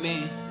up to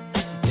me.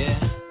 Yeah.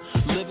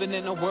 Living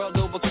in a world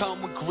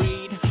overcome with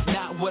greed.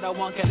 Not what I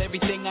want, got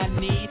everything I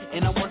need.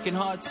 And I'm working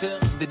hard till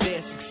the day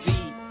I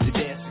succeed. The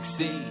day I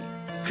succeed.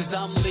 Cause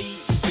I'm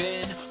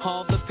leaving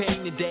all the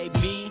pain today,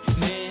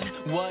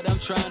 meaning what I'm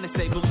trying to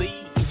say,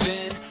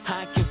 believing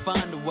I can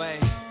find a way.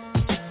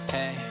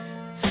 Hey.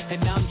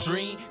 And I'm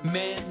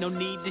dreaming, no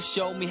need to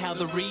show me how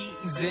the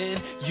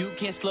reason, you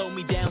can't slow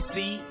me down,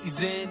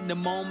 seizing the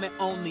moment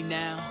only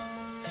now.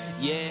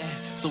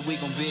 Yeah, so we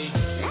gon' be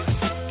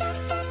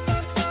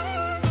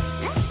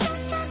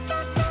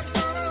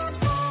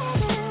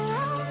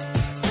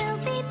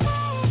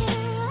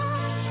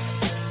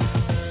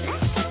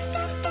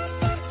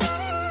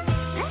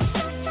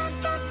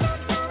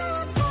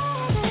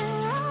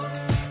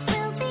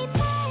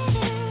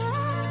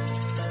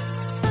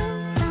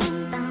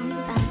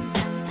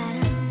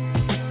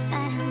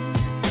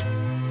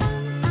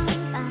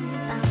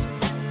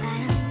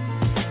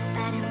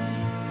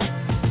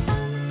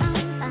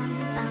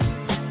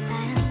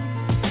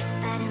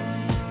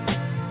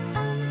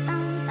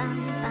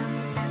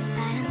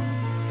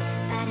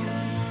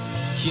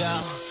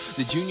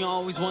The junior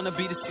always wanna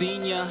be the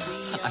senior.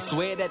 I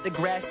swear that the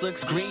grass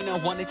looks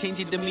greener. Wanna change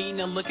your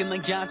demeanor, looking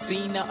like John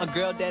Cena. A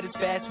girl that is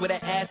fast with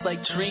an ass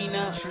like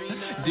Trina.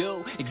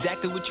 Do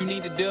exactly what you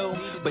need to do,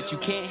 but you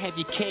can't have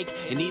your cake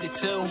and eat it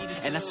too.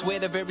 And I swear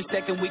that every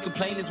second we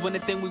complain is when the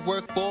thing we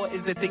work for is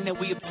the thing that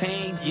we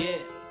obtain. Yeah.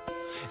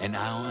 And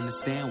I don't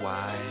understand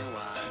why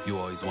you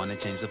always wanna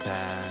change the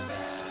path.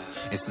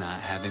 It's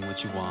not having what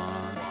you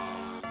want,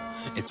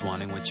 it's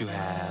wanting what you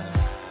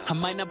have. I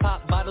might not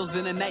pop bottles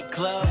in a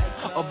nightclub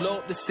or blow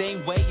up the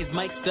same way as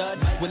Mike Stud.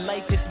 When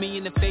life hits me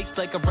in the face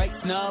like a right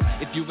snub,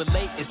 if you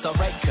relate, it's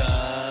alright,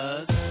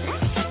 cuz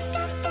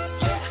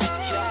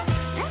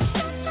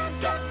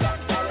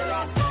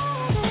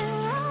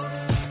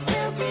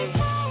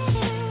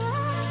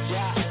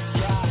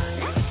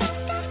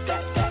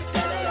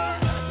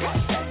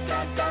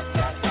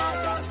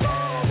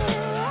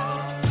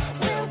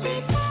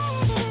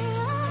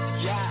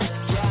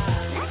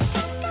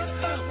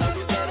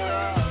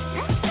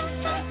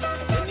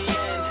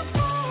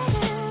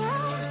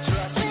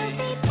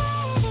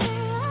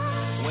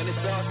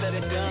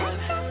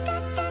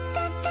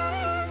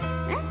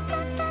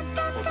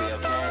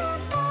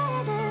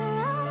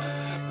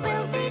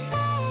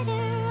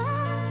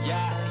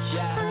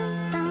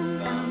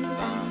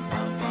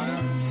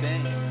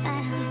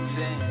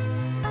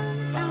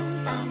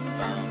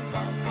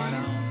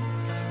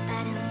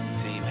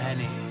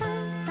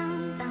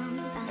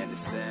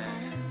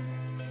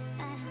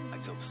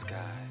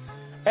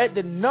At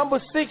the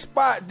number 6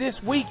 spot this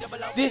week,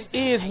 this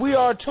is We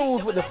Are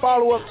Tunes with the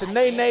follow-up to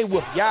Nay Nay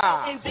with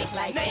Ya.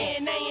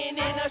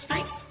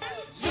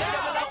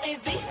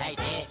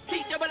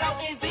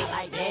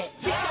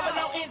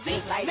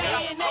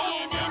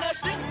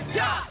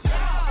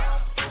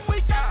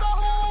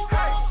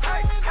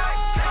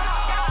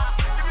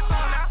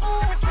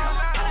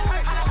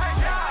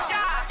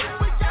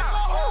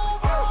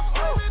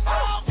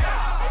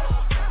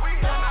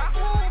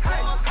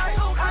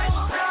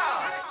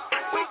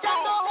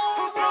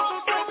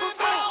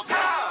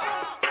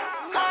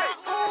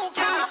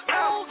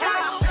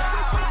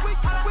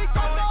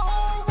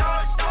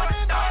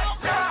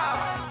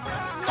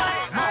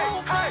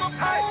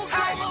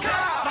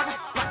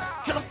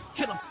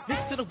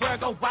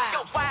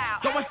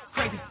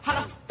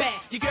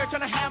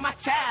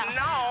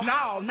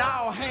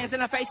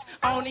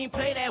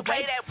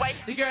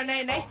 The girl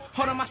Nay Nay,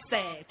 hold on my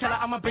stack. Tell her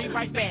I'ma be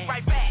right back.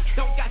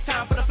 Don't got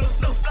time for the flu.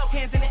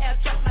 Hands in the air,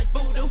 just like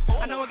voodoo.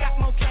 I know I got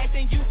more cash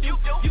than you do.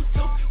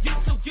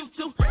 You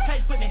too.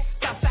 Play with me,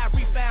 Southside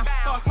rebound.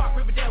 Far Park,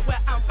 Riverdale, where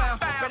I'm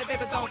found. Ready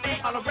babies on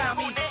E, all around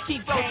me.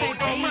 Keep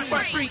going,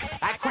 front street.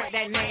 I crack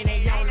that Nay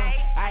Nay on them.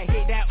 I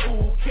hit that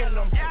ooh, kill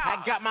them.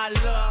 I got my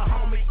little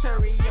homie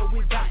Terrio,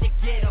 we bout to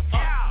get them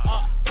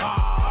up.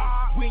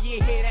 When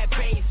you hear that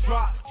bass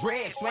drop,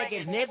 red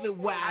swaggin'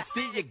 everywhere. I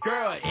see your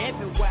girl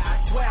everywhere,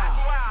 I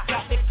swear.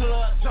 Got the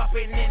club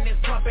jumping and it's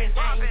bumping.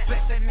 I ain't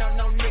flexing on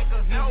no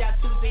niggas. We got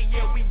Tuesday,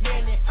 yeah, we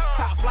winning.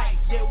 Top flight,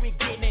 yeah, we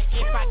getting it.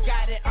 If I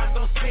got it, I'm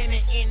gon' spin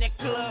it. In the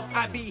club,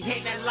 I be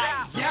hitting it like,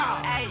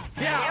 yeah, hey,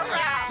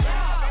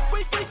 yeah.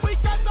 We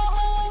got the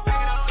whole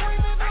world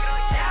screaming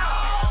out.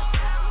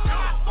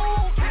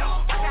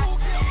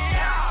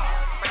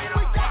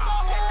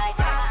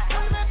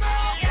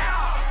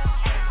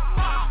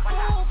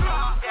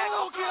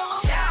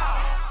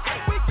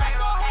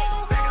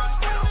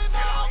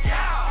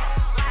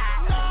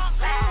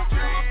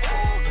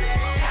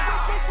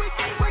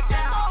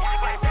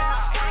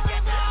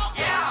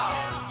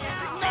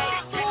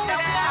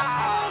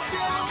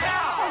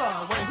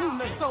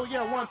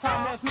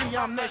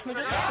 I'm next, nigga.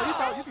 So you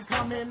thought you could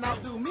come in and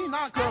outdo me?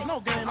 Nah, cuz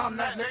no game, I'm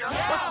that nigga.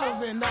 What's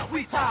moving up?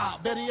 We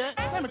tired, better yet.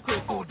 Let me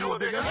quit fool, do it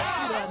bigger.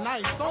 See that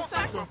nice, don't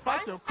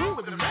sacrifice your crew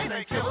with the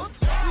Nay killers.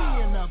 We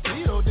in the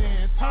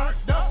building,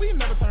 turned up, we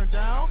never turned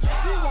down.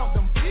 We want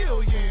them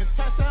billions,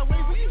 touch that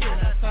way when you hear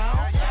that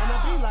sound. And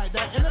it be like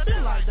that, just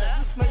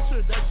make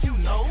sure that you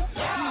know.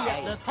 We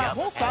at the top,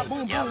 won't stop,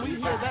 boom, boom, we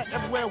hear that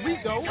everywhere we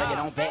go. Take it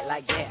on back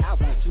like that, I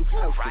want you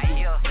close right to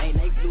me.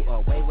 Nay blew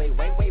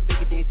way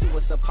bigger than she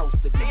was supposed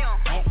to be.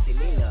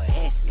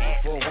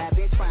 Boy, I've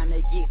been trying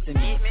to get to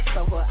me,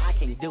 so I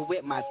can do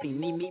it. My team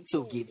need me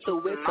to get to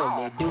it, so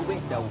let's do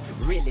it though,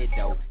 really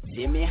though.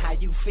 Jimmy, how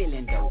you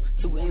feeling though?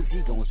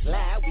 2MZ gon'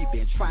 slide, we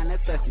been trying to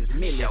touch his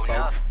milli,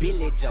 folks.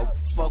 Billy Joe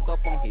spoke up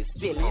on his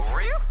feelings.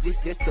 This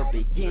just the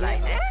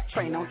beginning.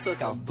 Train on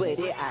took off,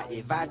 buddy. I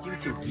advise you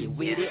to get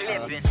with it,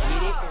 get it.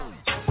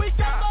 We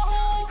got the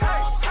whole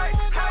world.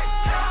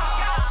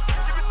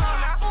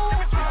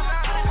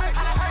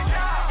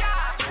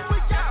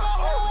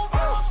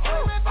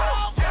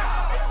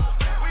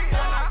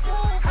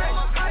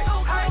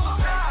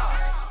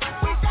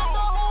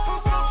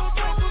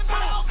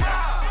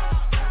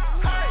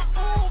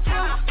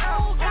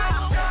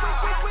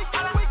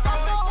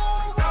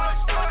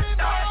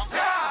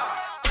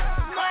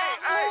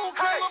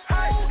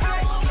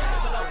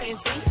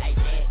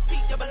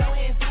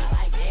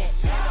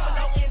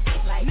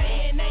 Like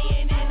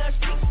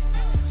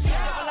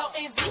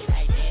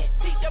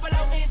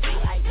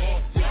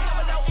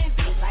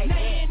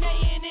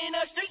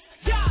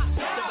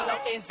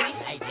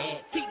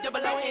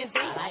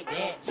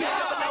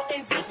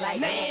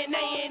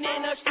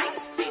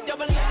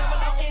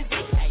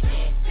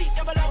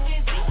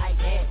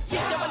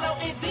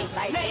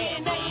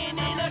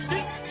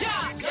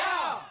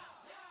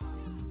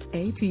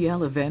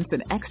ATL Events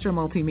and Extra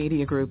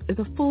Multimedia Group is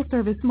a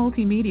full-service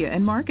multimedia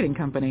and marketing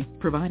company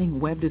providing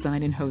web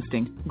design and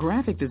hosting,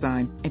 graphic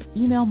design, and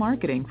email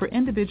marketing for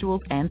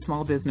individuals and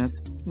small business.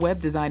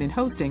 Web design and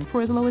hosting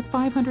for as low as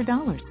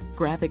 $500.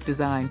 Graphic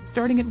design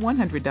starting at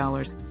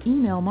 $100.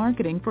 Email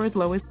marketing for as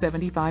low as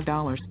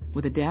 $75.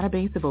 With a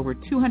database of over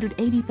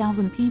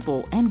 280,000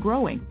 people and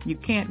growing, you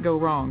can't go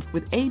wrong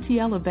with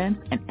ATL Events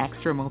and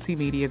Extra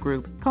Multimedia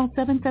Group. Call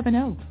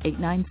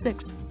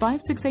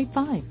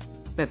 770-896-5685.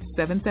 That's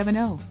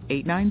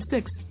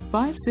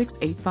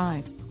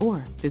 770-896-5685.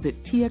 Or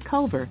visit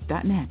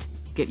tiaculver.net.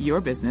 Get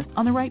your business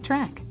on the right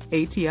track.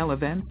 ATL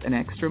Events and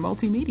Extra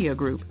Multimedia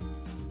Group.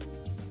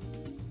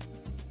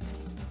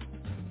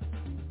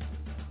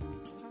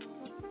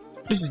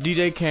 This is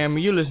DJ Cam,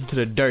 and you're listening to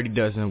the Dirty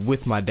Dozen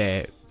with my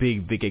dad,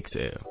 Big Vic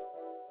XL.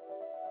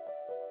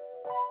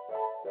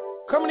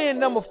 Coming in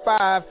number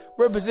 5,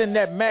 representing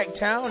that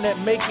MacTown, that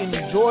Macon,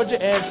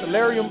 Georgia, and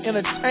Solarium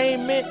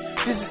Entertainment.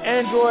 This is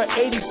Android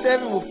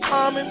 87 with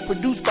Common,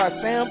 produced by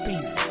Sam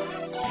P.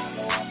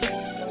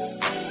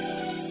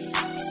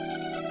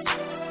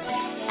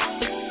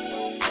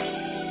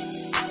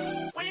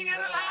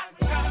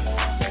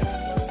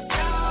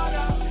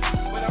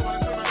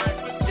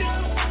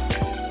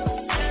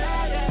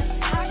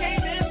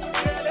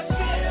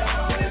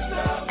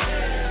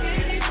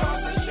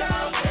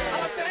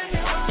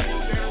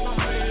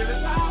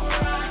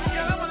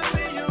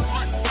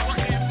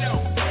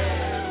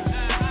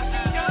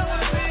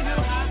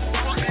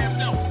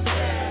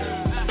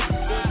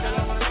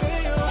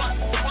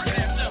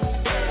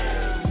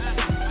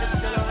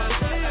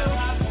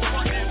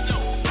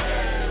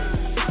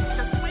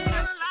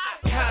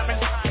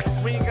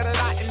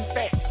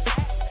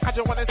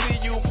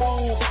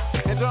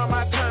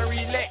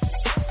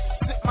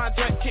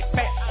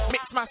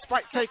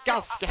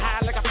 Get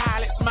high like a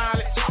pilot, smile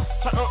it.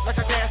 Turn up like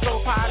a gas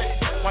stove pilot.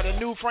 While the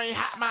new frame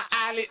hot my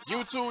eyelids.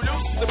 You too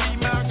loose to be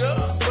my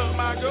girl, but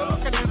my girl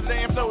can do the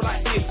damn flow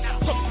like this.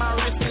 Took my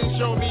wrist and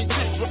show me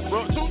tricks.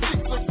 Rub 2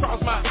 chicks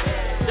across my.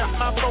 Got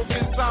my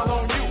focus all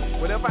on you.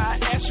 Whatever I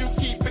ask you,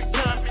 keep it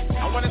coming.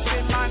 I wanna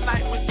spend my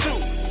night with you,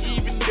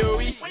 even though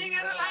we ain't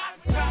got a lot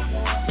of time.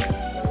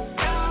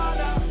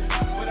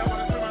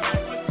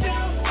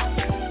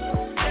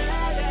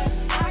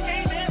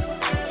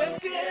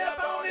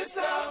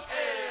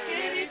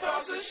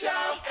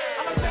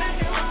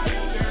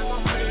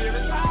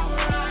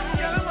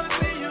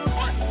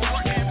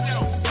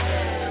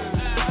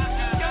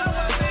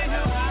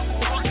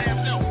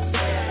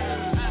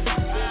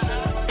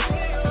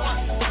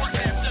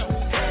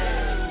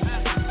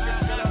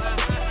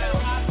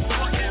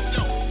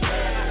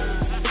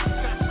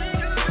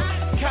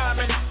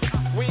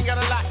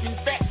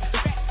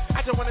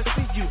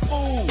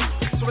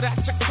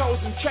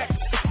 And checks.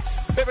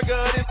 Baby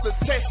girl, it's a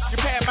test. You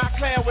paying my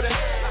clan with it.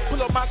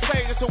 Pull up my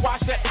chain just to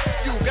watch that.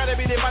 You gotta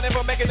be there, my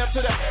never making up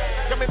to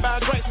that. Got me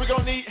buying drinks we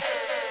gon' need.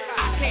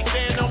 I can't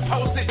stand on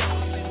post it.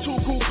 2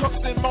 cool cooks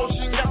in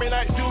motion. Got me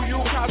like, do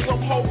you? Cause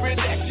I'm hoping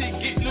that shit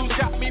get loose.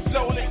 Got me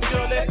flowing,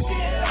 girl, let's get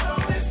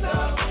on this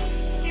up.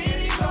 Get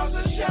these on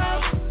the show.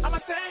 I'ma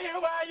stand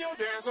here while you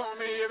dance on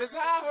me if it's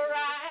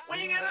alright.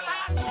 We ain't got a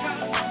lot to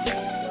come.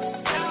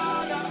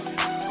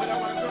 But I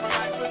wanna spend my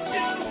life with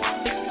you.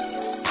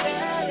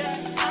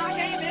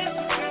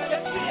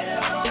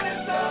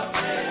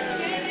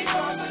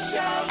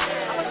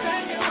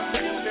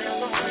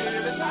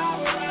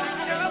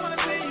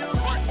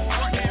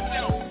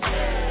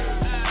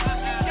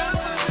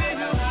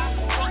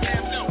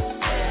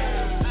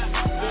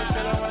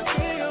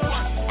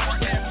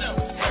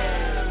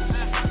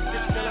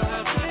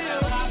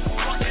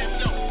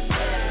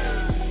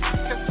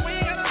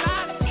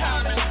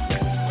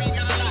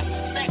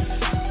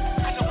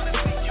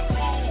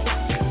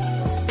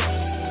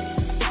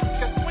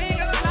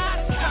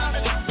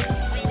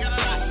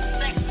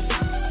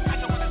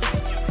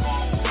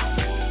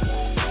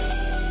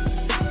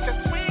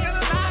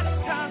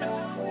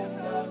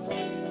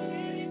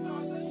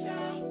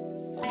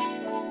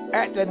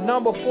 At the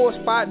number 4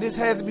 spot, this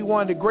has to be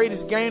one of the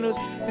greatest gainers.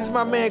 This is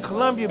my man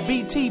Columbia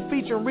BT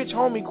featuring Rich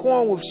Homie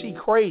Quan with She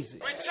Crazy.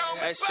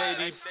 I say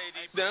deep,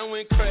 done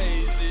went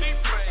crazy.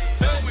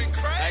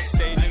 I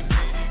say deep,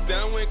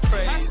 done went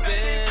crazy.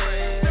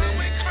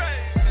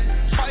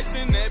 Twice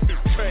in that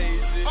bitch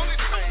crazy.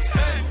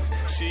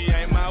 She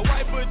ain't my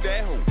wife, but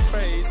that hoe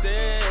crazy.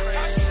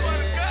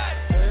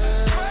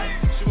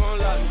 She won't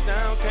lock me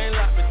down, can't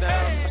lock me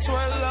down. I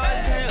swear to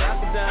Lord, can't lock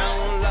me down.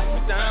 Won't lock me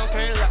down,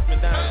 can't lock me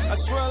down. I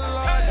swear to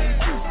Lord, these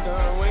bitches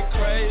done went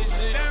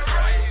crazy.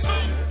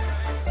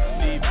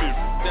 These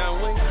bitches done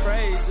went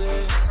crazy.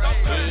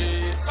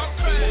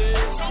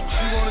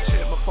 She wanna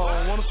check my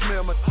phone, wanna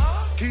smell my.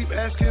 Keep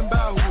asking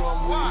about who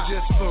I'm with, it's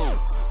just food.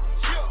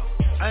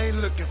 I ain't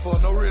looking for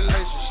no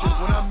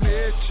relationship. When I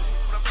met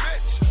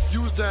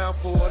you was down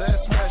for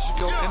that smash you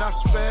go, and I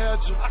spared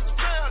you.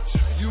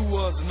 You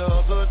was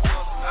another,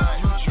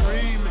 you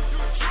dreaming.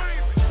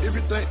 If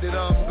you think that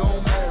I'm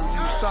gon' marry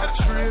you, stop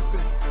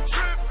tripping.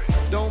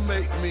 Don't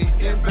make me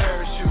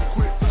embarrass you.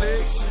 Quit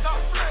flexing,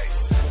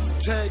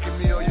 tagging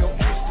me on your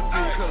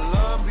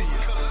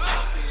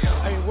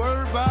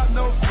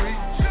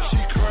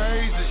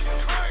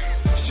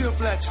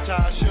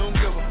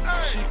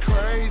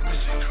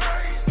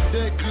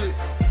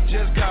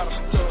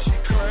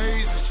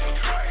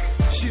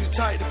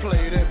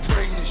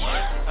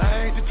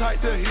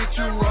to hit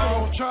you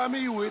wrong. Try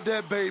me with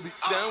that baby.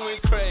 Done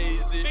went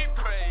crazy.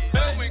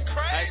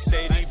 I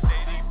say deep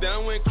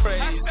done went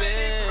crazy.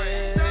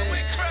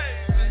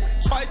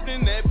 Twice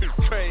in that bitch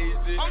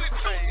crazy.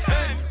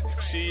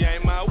 She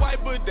ain't my wife,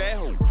 but that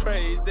hoe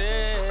crazy.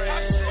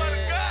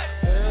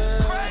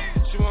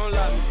 She won't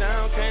lock me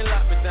down, can't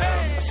lock me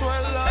down. I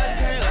swear to Lord,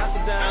 can't lock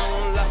me down.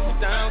 Won't lock me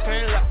down,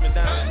 can't lock me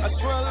down. I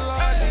swear to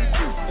Lord, these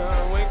bitches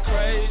done went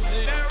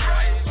crazy.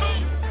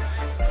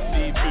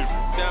 These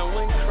bitches done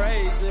went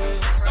crazy.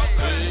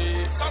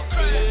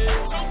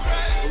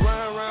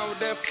 Run around with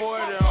that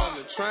 40 on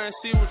me, try and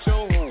see what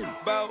your hoe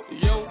about.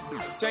 Yo,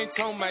 ain't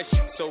talking my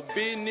shit, so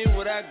business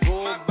what I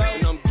go about.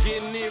 And I'm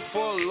getting it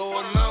for a low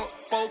amount.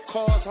 4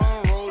 cars,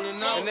 I'm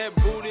rolling out. And that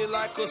booty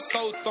like a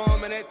soul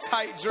thumb. And that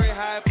tight drink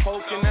high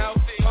poking out.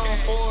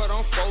 I'm forward,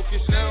 I'm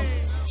focused now.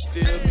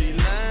 Still be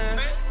lying.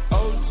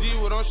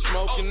 OG, what I'm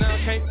smoking now.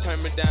 Can't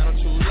turn me down, I'm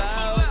too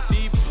loud.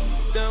 Deep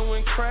done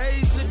went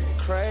crazy.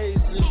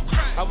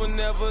 I would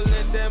never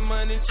let that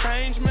money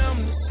change me,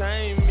 I'm the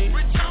same me.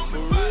 For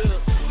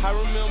real. I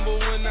remember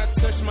when I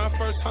touched my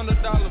first $100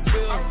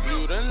 bill.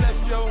 You done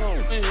left your home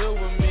and here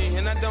with me,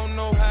 and I don't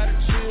know how to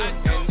chill.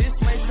 And this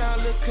may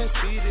sound a little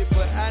conceited,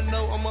 but I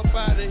know I'm up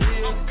out of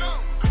here.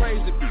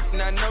 Crazy,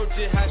 and I know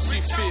just how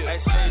she feel. I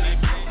say this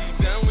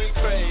done went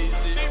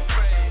crazy.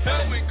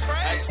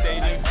 I say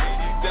this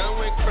done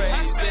went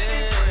crazy.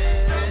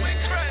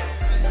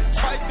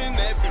 Twice in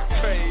that bitch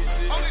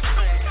crazy.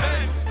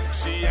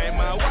 She ain't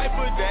my wife,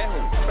 but that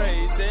hoe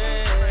crazy.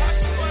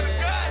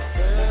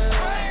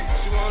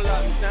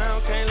 Lock me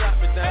down, can't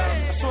lock me down.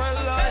 I swear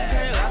to Lord,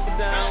 can't lock me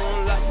down.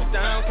 Won't lock me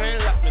down,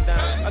 can't lock me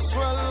down. I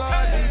swear to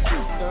Lord, these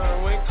bitches done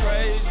went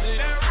crazy.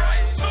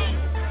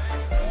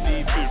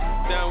 These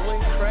bitches done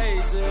went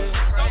crazy.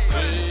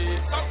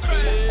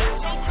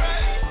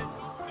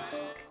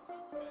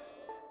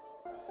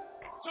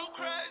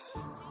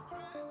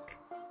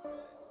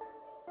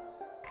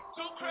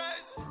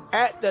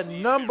 At the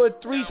number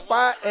 3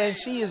 spot, and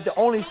she is the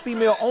only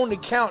female on the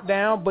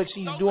countdown, but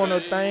she's doing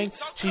her thing.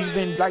 She's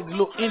been like the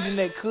little engine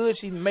that could.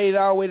 She made it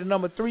all the way to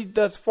number 3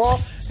 thus far.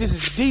 This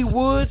is D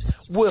Woods.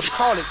 We'll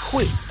call it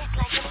quits.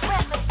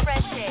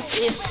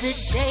 If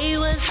today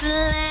was the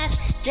last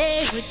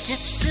day, would you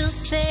still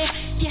say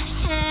you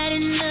had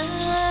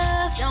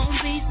enough? Don't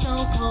be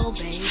so cold,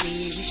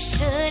 baby. We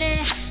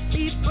shouldn't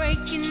be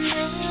breaking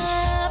up.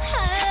 I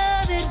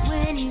love it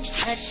when you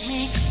touch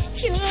me.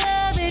 You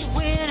love it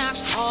when I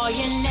call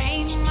your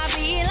name. I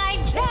be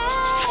like that.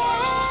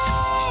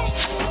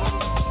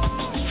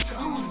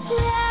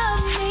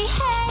 Love me,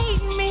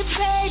 hate me,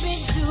 baby.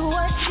 Do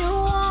what you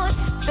want.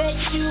 Bet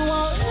you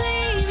won't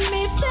leave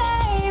me,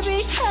 baby.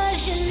 'Cause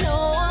you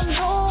know I'm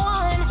the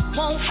one.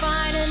 Won't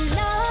find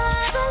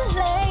another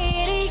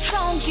lady.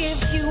 Gon' give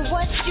you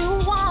what you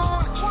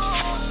want.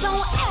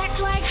 Don't act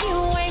like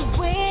you ain't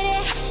with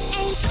it.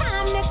 Ain't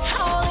time to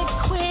call it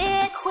quit.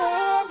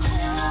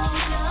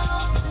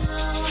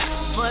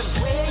 But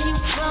where you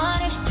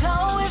gonna go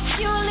if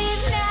you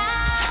leave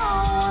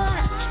now?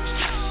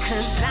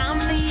 'Cause I'm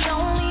the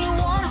only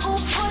one who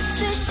puts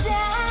it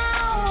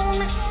down.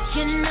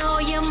 You know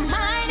you're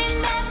mine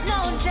and that's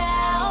no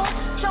doubt.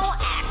 Don't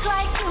act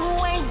like you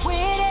ain't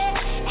with it.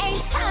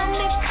 Ain't time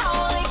to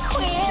call it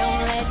quits.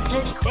 Don't let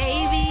today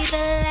be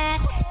the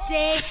last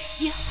day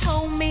you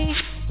hold me.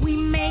 We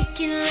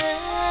making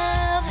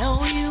love.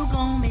 Know you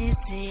gon' miss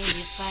it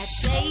if I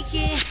take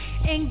it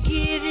and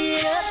give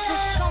it up to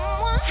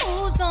someone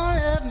who's gonna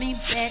love me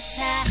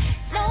better.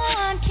 No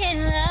one can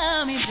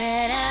love me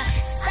better.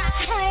 Stop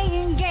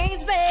playing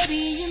games, baby.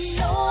 You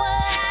know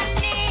what I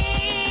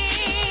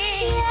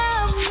need.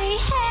 Love me,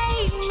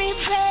 hate me,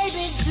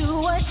 baby. Do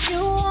what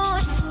you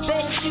want.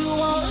 Bet you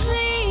won't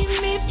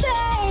leave me,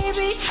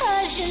 baby.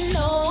 'Cause you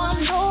know I'm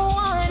the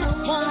one.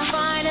 Won't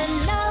find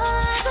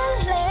another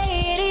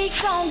lady.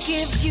 Gon'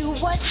 give you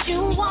what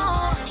you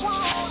want.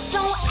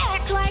 Don't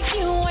act like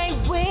you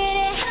ain't with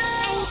it.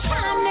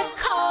 Time to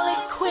call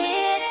it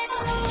quits.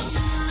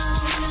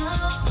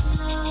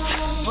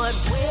 But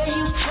where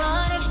you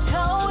gonna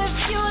go if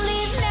you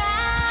leave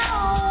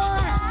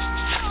now?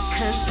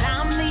 'Cause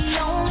I'm the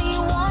only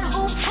one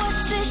who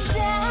puts it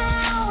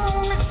down.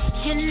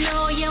 You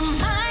know you're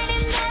mine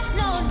and that's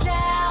no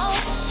doubt.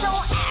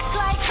 Don't act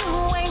like you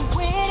ain't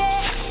with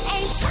it.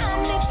 Ain't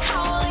time to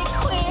call it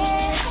quits.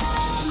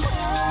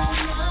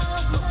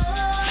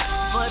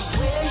 But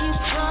where you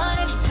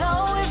gonna go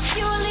if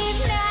you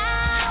leave now?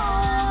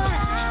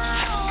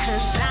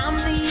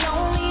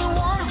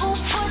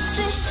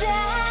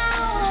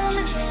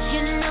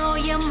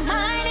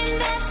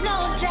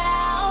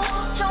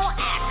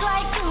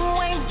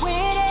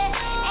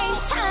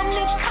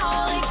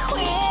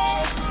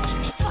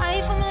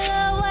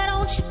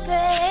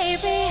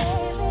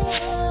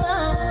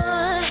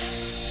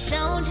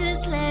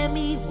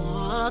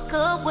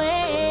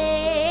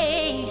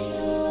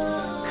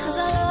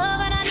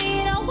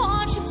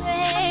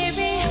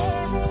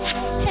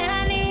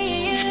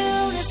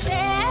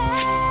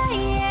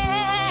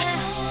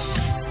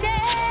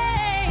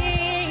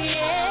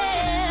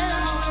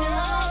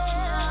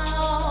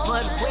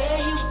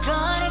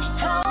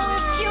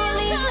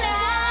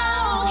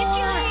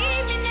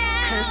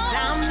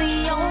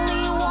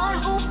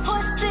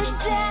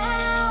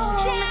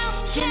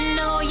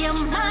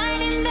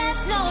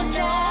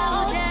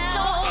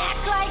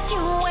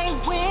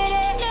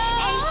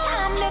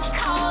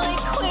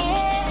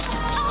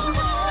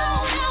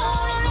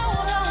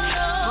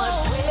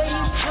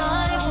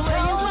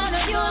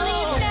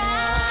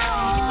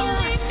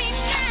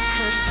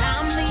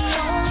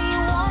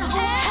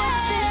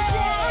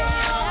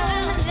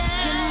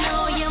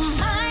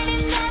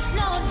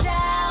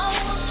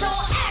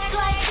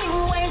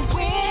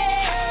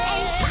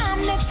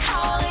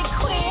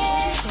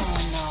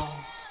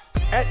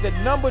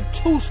 number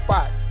 2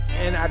 spot.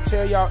 And I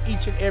tell y'all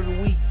each and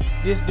every week,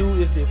 this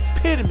dude is the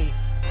epitome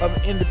of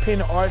an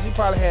independent artist. He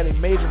probably had a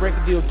major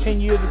record deal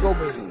 10 years ago,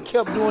 but he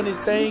kept doing his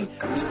thing,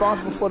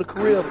 responsible for the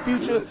career of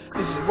Future.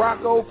 This is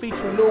Rocco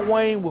featuring Lil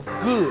Wayne with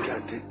Good.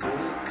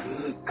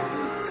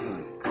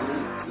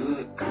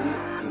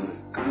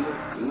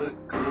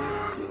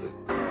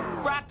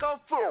 Rocco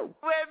Fu,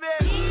 baby.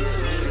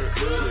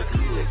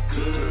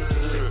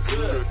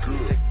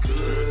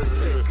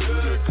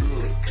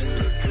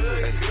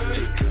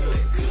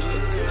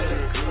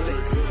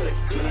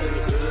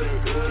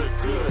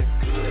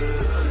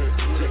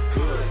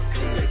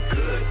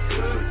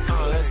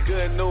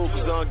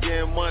 I'm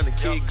getting money,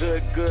 keep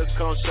good goods,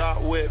 come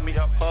shop with me.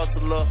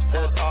 Hustler,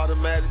 that's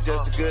automatic,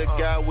 just a good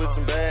guy with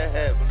some bad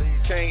habits.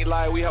 Can't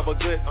lie, we have a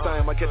good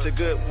time. I catch a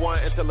good one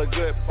and tell a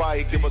good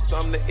bite. Give her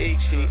something to eat,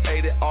 she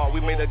ate it all.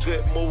 We made a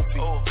good movie,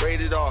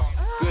 rated R.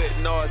 Good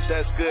noise,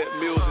 that's good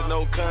music.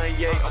 No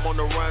Kanye, I'm on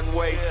the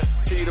runway.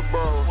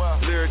 Peterborough,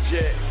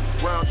 Learjet,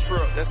 round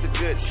trip, that's a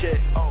good check.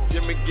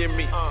 Gimme,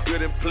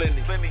 good and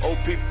plenty.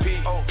 OPP,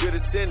 good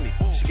as any.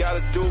 She got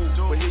a dude,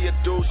 but he a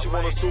dude. She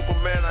want a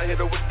Superman, I hit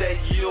her with that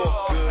good.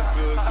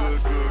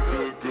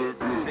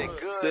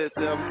 Said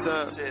 7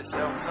 times.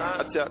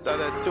 I tapped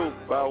out at 2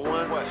 by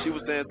 1. She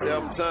was saying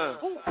 7 times.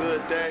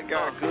 Good dad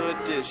got good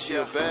dish. She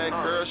a bad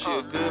girl, she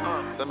a good.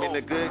 I mean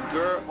a good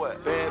girl,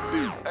 bad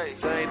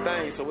bitch. Same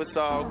thing, so it's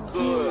all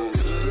good.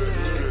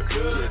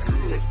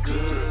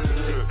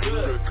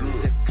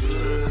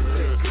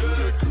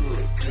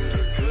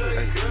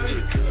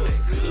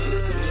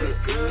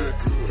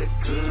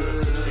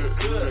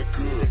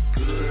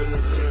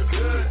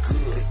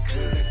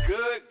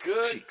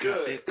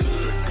 Good.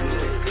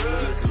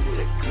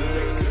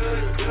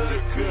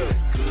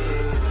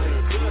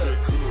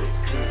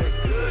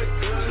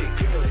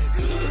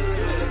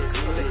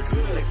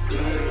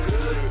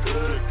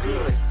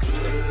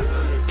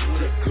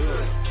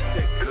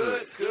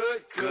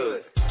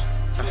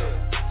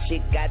 She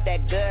got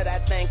that good, I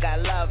think I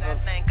love her.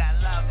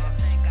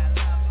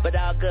 But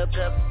all good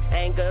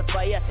ain't good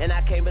for you, and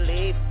I can't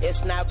believe it's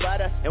not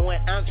butter. And when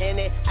I'm in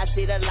it, I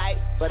see the light,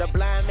 but a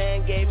blind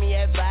man gave me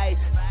advice.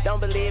 Don't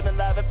believe in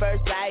love at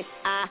first sight.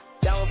 I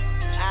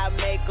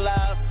make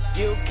love.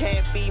 You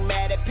can't be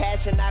mad at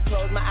passion. I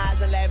close my eyes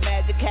and let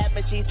magic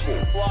happen. She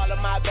swoop all of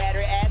my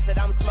battery acid.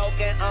 I'm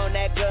smoking on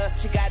that good.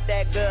 She got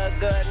that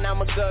good, and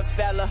I'm a good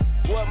fella.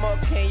 What more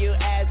can you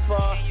ask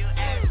for?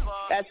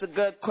 That's a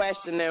good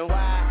question, and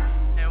why?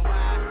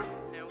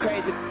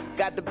 Crazy,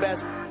 got the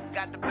best.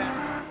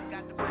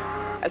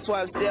 That's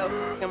why I'm still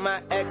in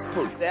my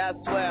ex-pussy, I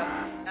swear.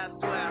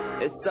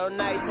 It's so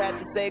nice, had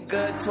to say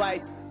good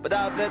twice, but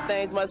all good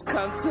things must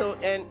come to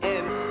an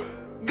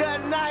end.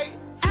 Good night.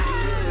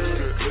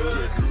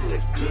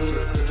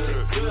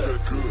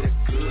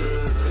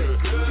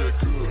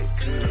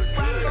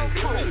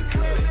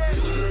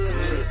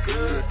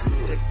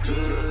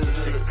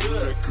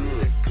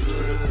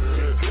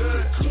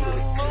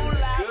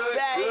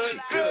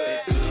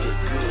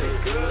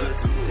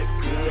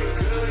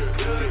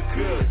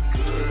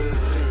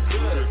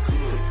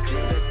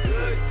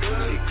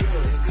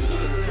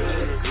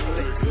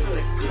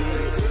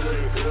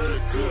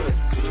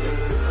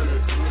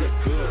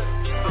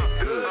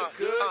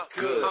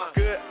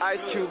 Ice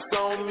cubes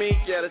on me,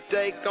 yeah,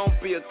 today gon'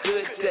 be a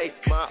good day.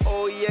 My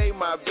OEA,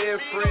 my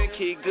best friend,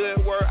 keep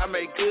good work, I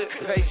make good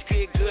pay,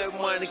 get good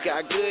money,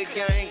 got good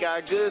game,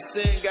 got good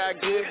sin, got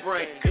good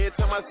brain. Every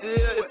time I see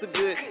her, it's a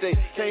good day.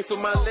 Came for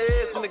my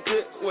legs in a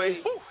good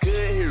way.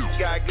 Good here,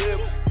 got good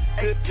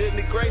in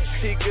the grace,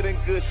 she good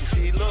and good.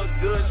 She look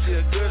good, she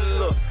a good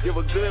look. Give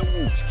a good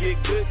woo, she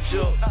get good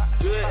jump.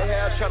 Good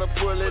hair, try to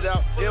pull it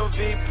out.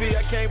 MVP,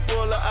 I can't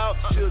pull her out.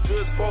 She a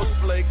good sports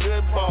play,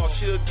 good ball.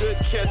 She a good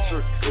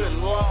catcher, good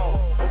law.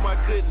 Oh my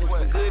goodness,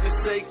 for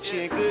goodness sake, she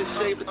in good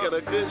shape. Look at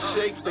her good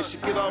shape. Say she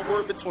get off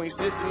work between 6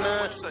 and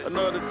 9.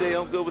 Another day,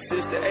 I'm good with 6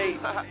 to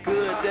 8.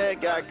 Good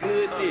dad, got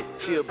good dick.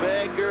 She a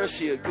bad girl,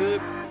 she a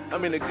good. I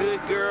mean a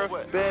good girl,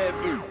 bad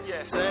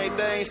bitch. Same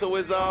thing, so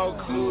it's all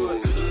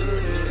good.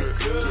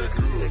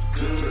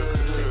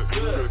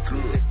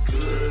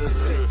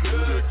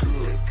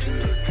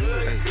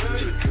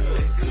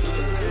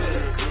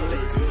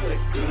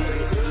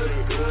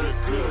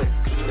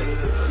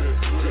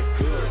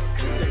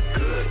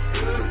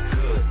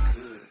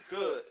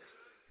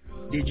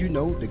 Did you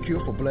know the cure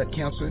for blood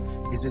cancer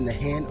is in the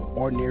hand of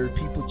ordinary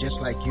people just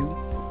like you?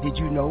 Did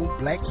you know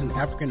blacks and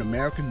African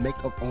Americans make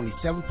up only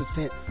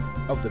 7%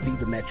 of the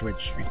Viva Match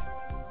registry?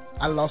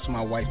 I lost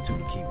my wife to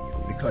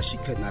leukemia because she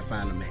could not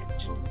find a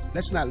match.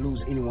 Let's not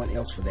lose anyone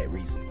else for that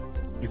reason.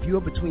 If you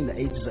are between the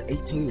ages of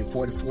 18 and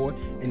 44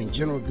 and in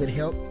general good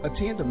health,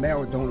 attend the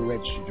Marrow Donor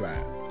Registry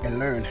Drive and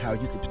learn how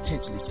you could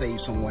potentially save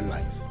someone's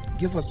life.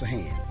 Give us a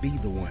hand. Be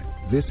the one.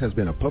 This has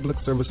been a public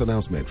service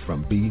announcement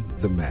from Be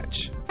The Match.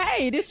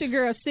 Hey, this your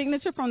girl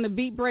Signature from the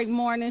Beat Break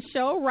Morning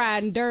Show,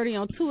 riding dirty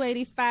on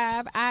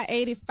 285,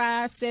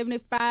 I-85,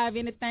 75,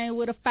 anything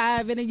with a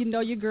 5 in it, you know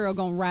your girl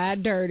gonna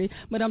ride dirty.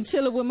 But I'm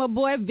chilling with my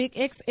boy Vic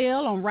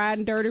XL on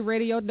Riding Dirty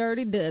Radio,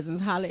 Dirty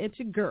Dozens. Holla at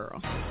your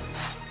girl.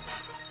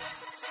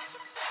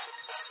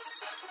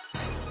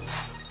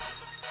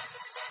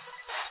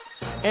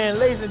 And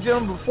ladies and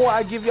gentlemen, before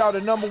I give y'all the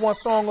number one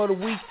song of the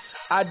week,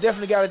 I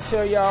definitely got to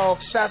tell y'all,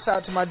 shouts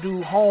out to my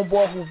dude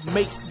Homeboy who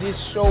makes this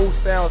show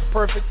sound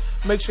perfect.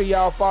 Make sure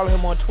y'all follow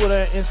him on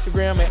Twitter and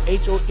Instagram at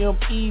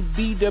HOMEBWOI,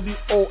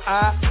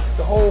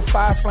 the whole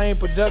Five Flame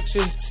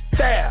Productions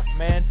staff,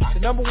 man. The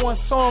number one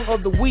song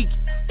of the week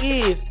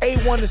is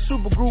A1 the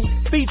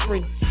Supergroup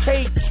featuring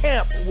K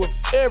Camp with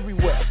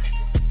Everywhere.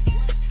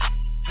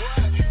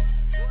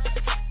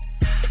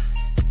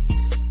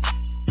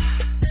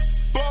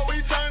 Boy,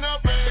 we turn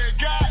up and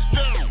got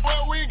them.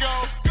 Where we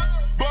go?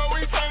 Boy,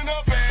 we turn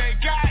up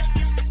and got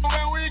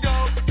where we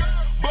go.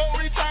 Boy,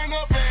 we turn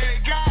up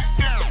and got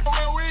them.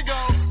 Where we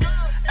go?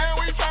 And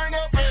we turn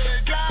up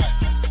and got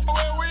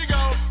where we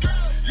go.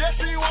 Yes,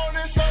 she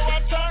wanted, so I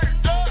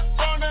turned up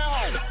on that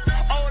hoe.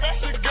 Oh,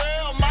 that's a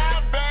girl,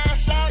 my bad,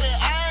 sorry,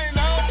 I ain't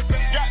know.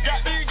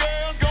 Got these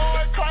girls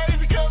going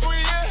crazy 'cause we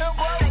in here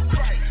broke.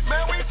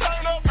 Man, we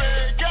turn up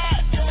and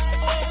got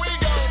where we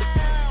go.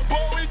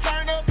 Boy, we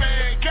turn up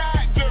and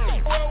got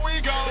where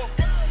we go.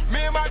 Me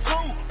and my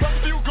crew, plus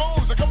a few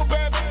goons, a couple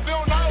bad bitches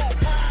don't know.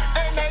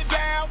 And they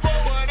down for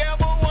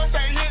whatever once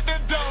they hit the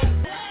door.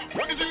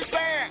 What did you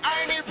say?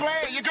 I ain't even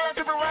playing. Your girl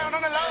tripping around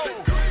on the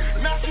low.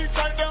 Now she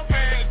turned up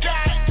and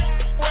got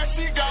where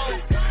she go.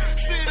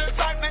 She the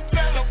type to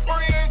tell her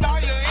friends all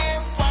your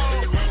info.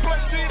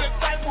 Plus she the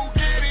type who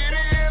get it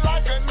in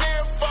like a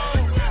nympho.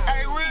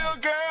 Hey, real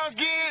girls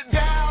get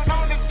down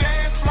on the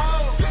dance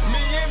floor.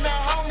 Me and the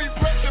homie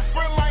pressure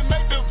friend like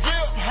make the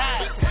VIP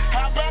hot.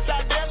 How about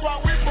that dance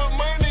while we put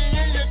money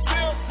in your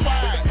tip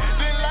pot?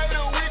 Then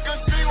later we can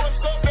see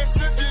what's up that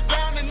sits you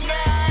down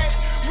tonight.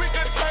 We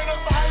can turn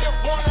up how you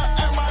wanna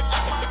at my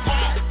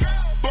spot.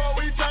 Boy,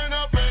 we turn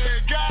up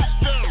and got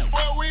them.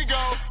 Where we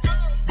go?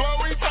 Boy,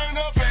 we turn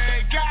up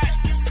and got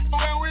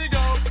where we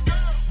go.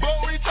 Boy,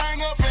 we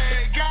turn up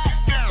and got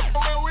them.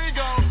 Where we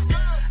go?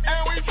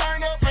 And we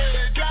turn up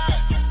and got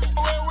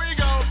where we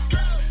go.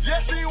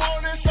 Yes, she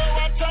wanted, so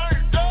I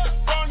turned up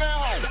on that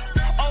hoe.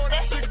 Oh,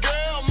 that's a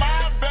girl,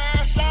 my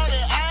bad,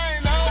 sorry, I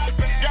ain't know.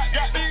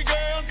 Got these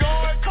girls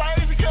going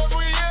crazy 'cause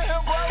we in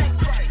here broke.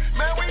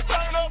 Man, we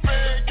turn up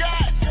and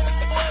got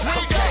where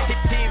we go.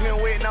 Even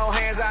with no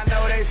hands, I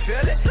know they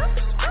feel it.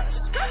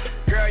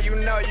 Girl, you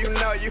know, you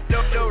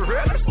the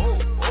realest.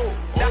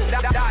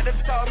 Doctor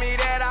told me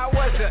that I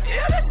was the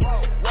illest.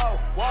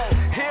 Whoa.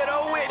 Hit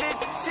her with it,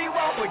 she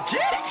won't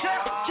forget it.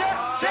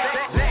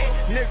 Let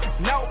niggas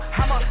know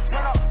I'ma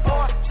turn up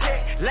for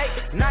shit.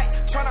 Late night,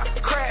 tryna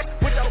crash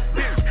with your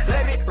bitch.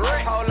 Let me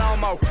ring. Hold on,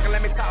 mo.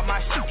 Let me talk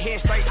my shit.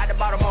 Hand straight out the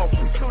bottom, mo.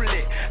 Too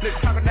lit.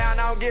 Niggas talking down,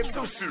 I don't give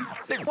two shit.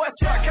 Nigga,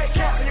 what's your K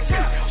Camp in your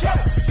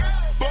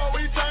bitch? Boy,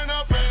 we turn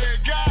up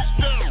and got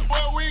them.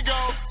 Where we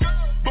go?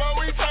 Boy,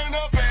 we turn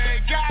up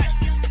and got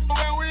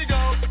where we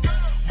go.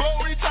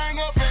 Boy, we turn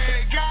up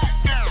and got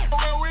them.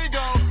 Where we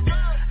go?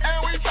 And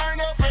we turn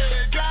up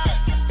and got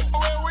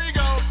where we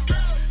go.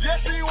 Yes,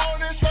 she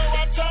wanted, so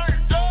I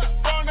turned up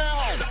on that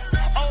hoe.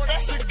 Oh,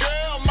 that's a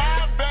girl,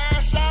 my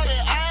bad, sorry,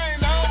 I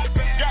ain't know.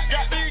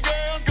 Got these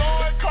girls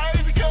going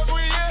crazy 'cause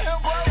we in here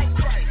broke.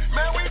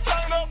 Man, we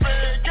turn up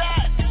and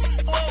got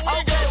where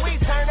we go. Okay, we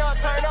turn up.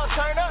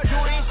 Do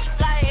this shit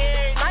like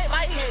every night.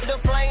 Might hit the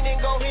plane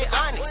and go hit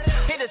Onyx.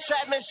 Hit the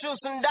trap and shoot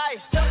some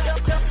dice.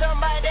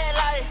 Somebody that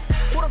like,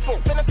 who the fuck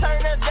finna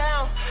turn us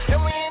down?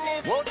 And we in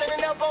this, won't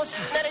turn up on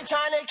shit. Now they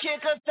tryna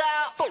kick us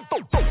out.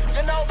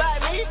 You know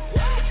about me?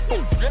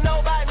 You know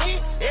about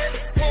me?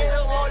 Everything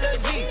here want Lil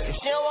G. If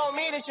she don't want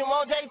me, then she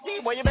want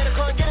JT. Boy, you better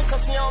come get it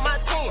 'cause she on my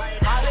team.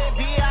 All in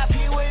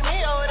VIP with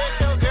me. Oh,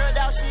 that's your girl,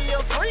 now she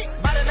a freak.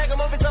 By the nigga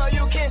moving so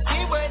you can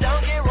see, but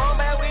don't get wrong,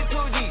 man, we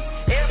 2G.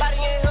 Everybody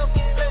in here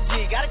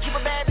legit. Gotta keep a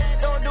bad,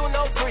 don't do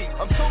no freak.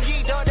 I'm too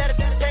geeked up that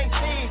they can't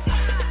see.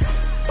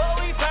 But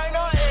we turn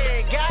on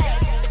and got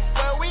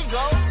where we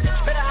go.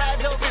 Better hide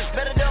your bitch,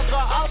 better dump her.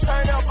 I'll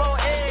turn up on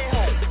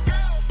air.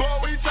 Boy,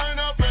 we turn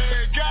up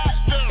and got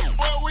them.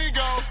 Where we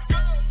go?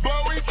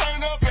 Boy, we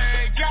turn up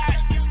and got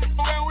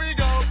where we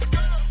go.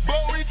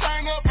 Boy, we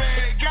turn up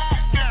and got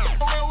them.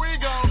 Where we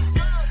go?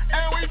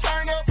 And we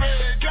turn up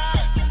and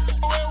got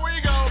where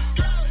we go.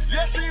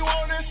 Yes, she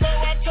wanted, so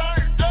I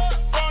turned up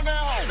on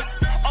that hoe.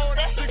 Oh,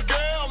 that's a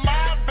girl,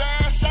 my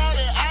bad,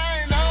 sorry, I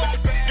ain't know.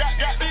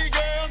 Got these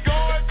girls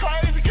going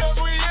crazy 'cause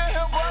we in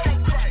here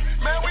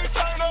broke. Man, we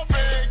turn up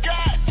and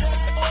got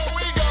where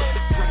we go.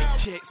 Write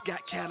checks,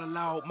 got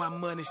catalog, my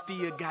money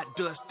still got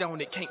dust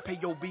on it. Can't pay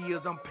your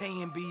bills, I'm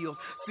paying bills.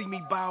 See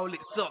me ball, it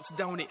sucks,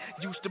 don't it?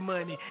 Used to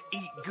money,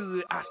 eat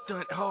good, I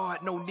stunt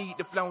hard, no need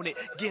to flaunt it.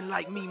 Getting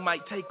like me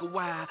might take a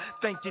while,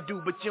 think you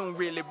do, but you don't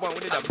really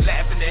want it. I'm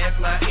laughing at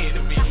my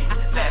enemies,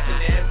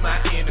 laughing at my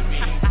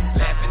enemies,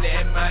 laughing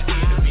at my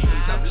enemies.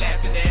 I'm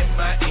laughing at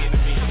my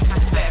enemies,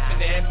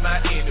 laughing at my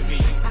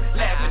enemies,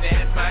 laughing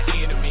at my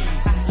enemies,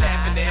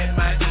 laughing at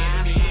my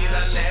enemies.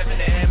 I'm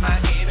laughing at my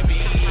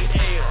enemies.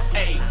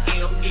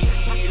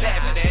 L-A-M-E,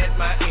 laughing at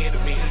my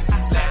enemies,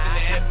 laughing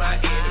at my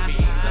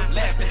enemies. I'm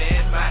laughing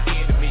at my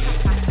enemies.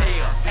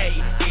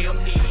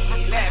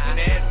 L-A-M-E, laughing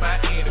at my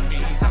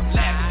enemies. I'm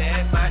laughing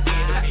at my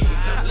enemies.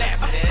 I'm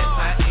laughing at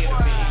my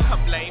enemies.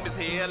 I'm lame as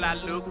hell, I I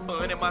look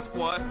fun and my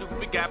squad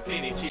stupid, got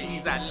plenty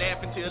cheese. I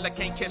laugh until I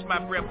can't catch my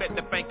breath at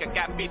the bank, I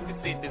got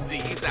 50-cent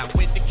disease. I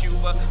went to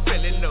Cuba,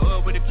 fell in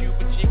love with a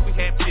Cuban chick, we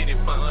had plenty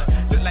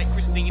fun. Look like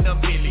Christina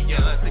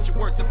Milian, said she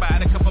worth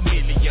about a couple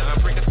million.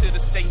 Bring her to the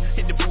state,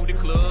 hit the booty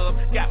club,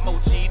 got more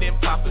G than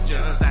Papa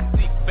John's. I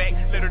sit back,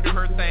 let her do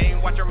her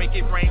thing, watch her make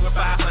it rain with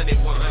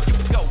 501.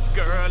 You go,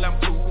 girl, I'm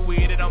cool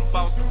with it, I'm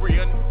boss for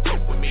real,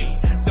 fuck with me.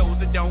 Those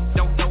that don't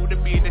know the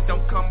business,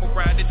 don't come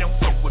around and don't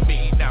fuck with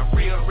me. Now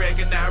real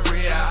reggae, now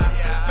real,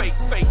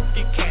 fake,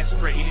 get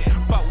castrated.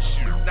 Boss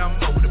shoes, I'm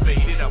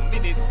motivated, I'm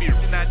in this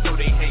business, and I know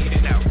they hate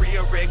it. Now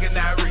real reggae,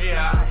 now real,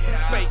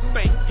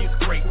 fake, get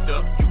scraped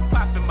up. You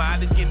poppin'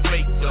 mileage, getting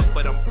baked up,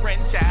 but I'm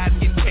franchise,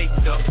 getting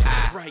caked up.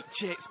 I write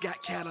checks,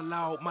 got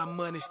catalog, my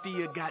money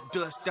still got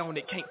dust on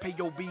it. Can't pay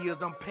your bills,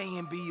 I'm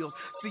paying bills.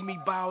 See me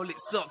ball, it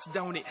sucks,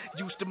 don't it?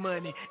 Used to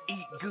money,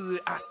 eat good,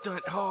 I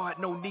stunt hard,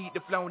 no need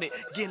to flaunt it.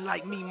 Getting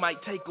like me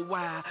might take a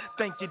while,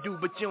 think you do,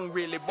 but you don't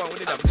really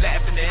want it. I'm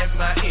laughing at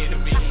my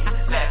enemies,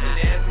 laughing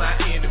at my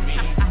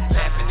enemies,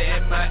 laughing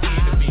at my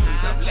enemies.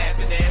 I'm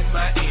laughing at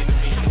my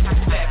enemies,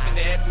 laughing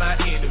at my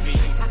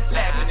enemies,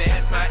 laughing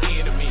at my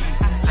enemies,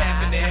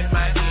 laughing at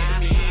my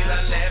enemies.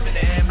 I'm laughing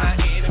at my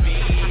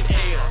enemies.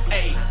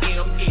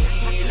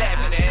 L-A-M-E,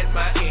 laughing at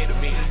my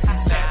enemies,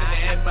 laughing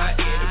at my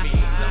enemies.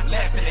 I'm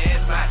laughing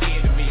at my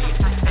enemies.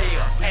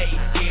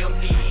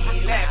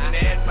 L-A-M-E, laughing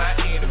at my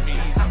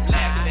enemies. I'm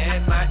laughing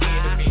at my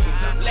enemies.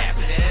 I'm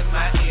laughing at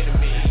my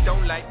enemies.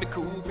 Don't like the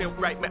cool, pimp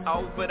write me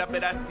off, but I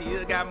bet I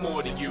still got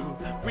more than you.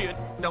 Real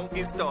don't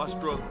get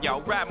starstruck,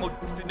 y'all ride more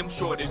than them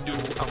shorty do.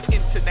 I'm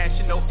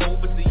international,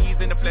 overseas,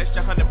 in the flesh,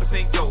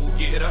 100%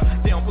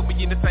 go-getter. They don't put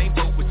me in the same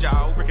boat with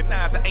y'all,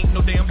 recognize I ain't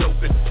no damn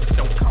doping.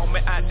 Don't call me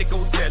out to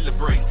go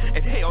celebrate,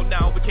 and hell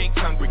no, we can't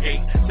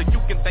congregate. So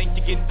you can think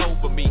you're getting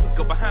over me,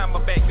 go behind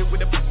my back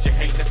with a bitch you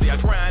hate. Now see I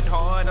grind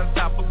hard,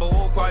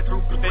 unstoppable,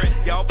 quadruple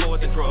threat. Y'all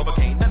boys in trouble,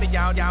 can't none of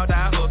y'all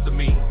die hustle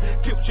me.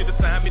 Tip should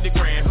assign me the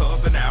grand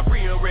hustle. Now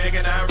real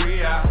reggae, now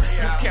real.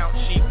 You count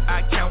sheep,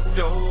 I count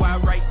dough. I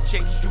write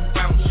checks, you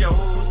bounce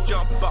shows.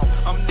 Jump off,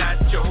 I'm not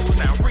Joe.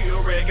 Now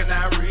real reggae,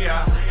 now real.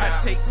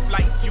 I take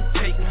flights, you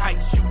take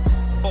hikes. You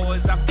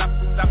boys, up,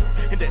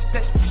 and that's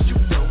what you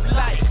don't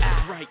like.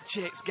 I write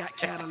checks, got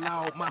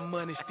catalog, my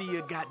money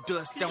still got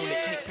dust on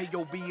it. Can't pay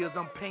your bills,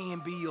 I'm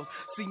paying bills.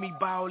 See me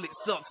ball, it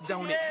sucks,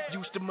 don't it?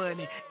 Used to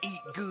money,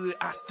 eat good,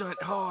 I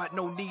stunt hard,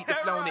 no need to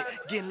flaunt it.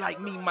 Getting like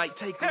me might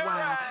take a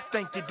while,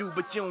 think you do,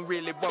 but you don't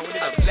really want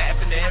it. I'm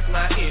laughing at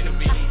my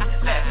enemies,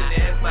 laughing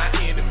at my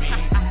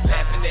enemies,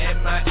 laughing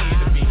at my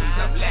enemies.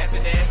 I'm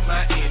laughing at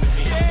my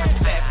enemies,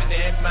 laughing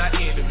at my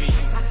enemies,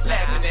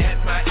 laughing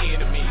at my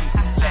enemies,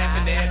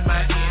 laughing at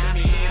my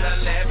enemies.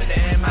 I'm laughing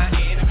at my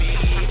enemies.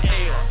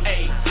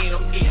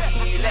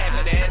 L-A-M-E,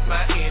 laughing at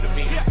my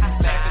enemies,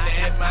 laughing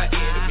at my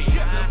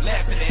enemies. I'm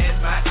laughing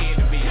at my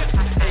enemies.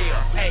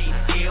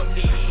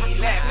 L-A-M-E,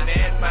 laughing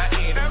at my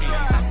enemies.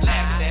 I'm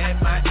laughing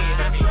at my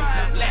enemies.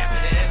 I'm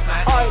laughing at my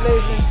enemies. All right,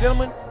 ladies and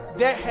gentlemen,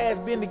 that has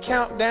been the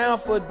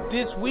countdown for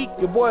this week.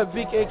 Your boy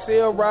Vic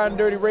XL, Ridin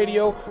Durty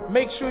Radio.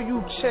 Make sure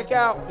you check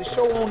out the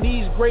show on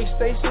these great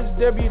stations: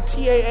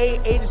 WTAA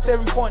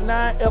 87.9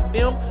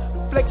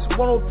 FM, Flex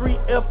 103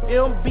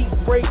 FM,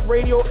 Beat Break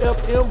Radio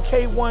FM,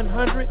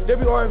 K100,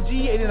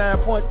 WRFG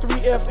 89.3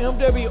 FM,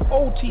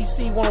 WOTC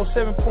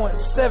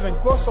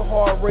 107.7, Grosser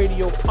Hard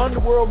Radio,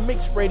 Underworld Mix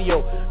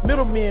Radio,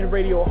 Middlemen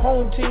Radio,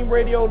 Home Team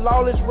Radio,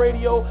 Lawless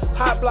Radio,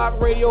 Hot Block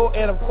Radio,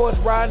 and of course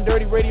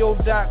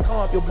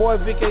RidinDirtyRadio.com. Your boy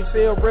Vic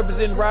XL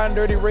representing Ridin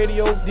Durty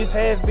Radio. This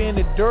has been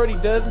the Dirty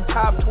Dozen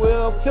Top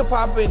 12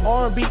 Hip-Hop and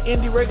R&B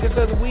Indie Records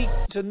of the Week.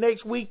 Till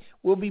next week,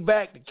 we'll be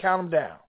back to count them down.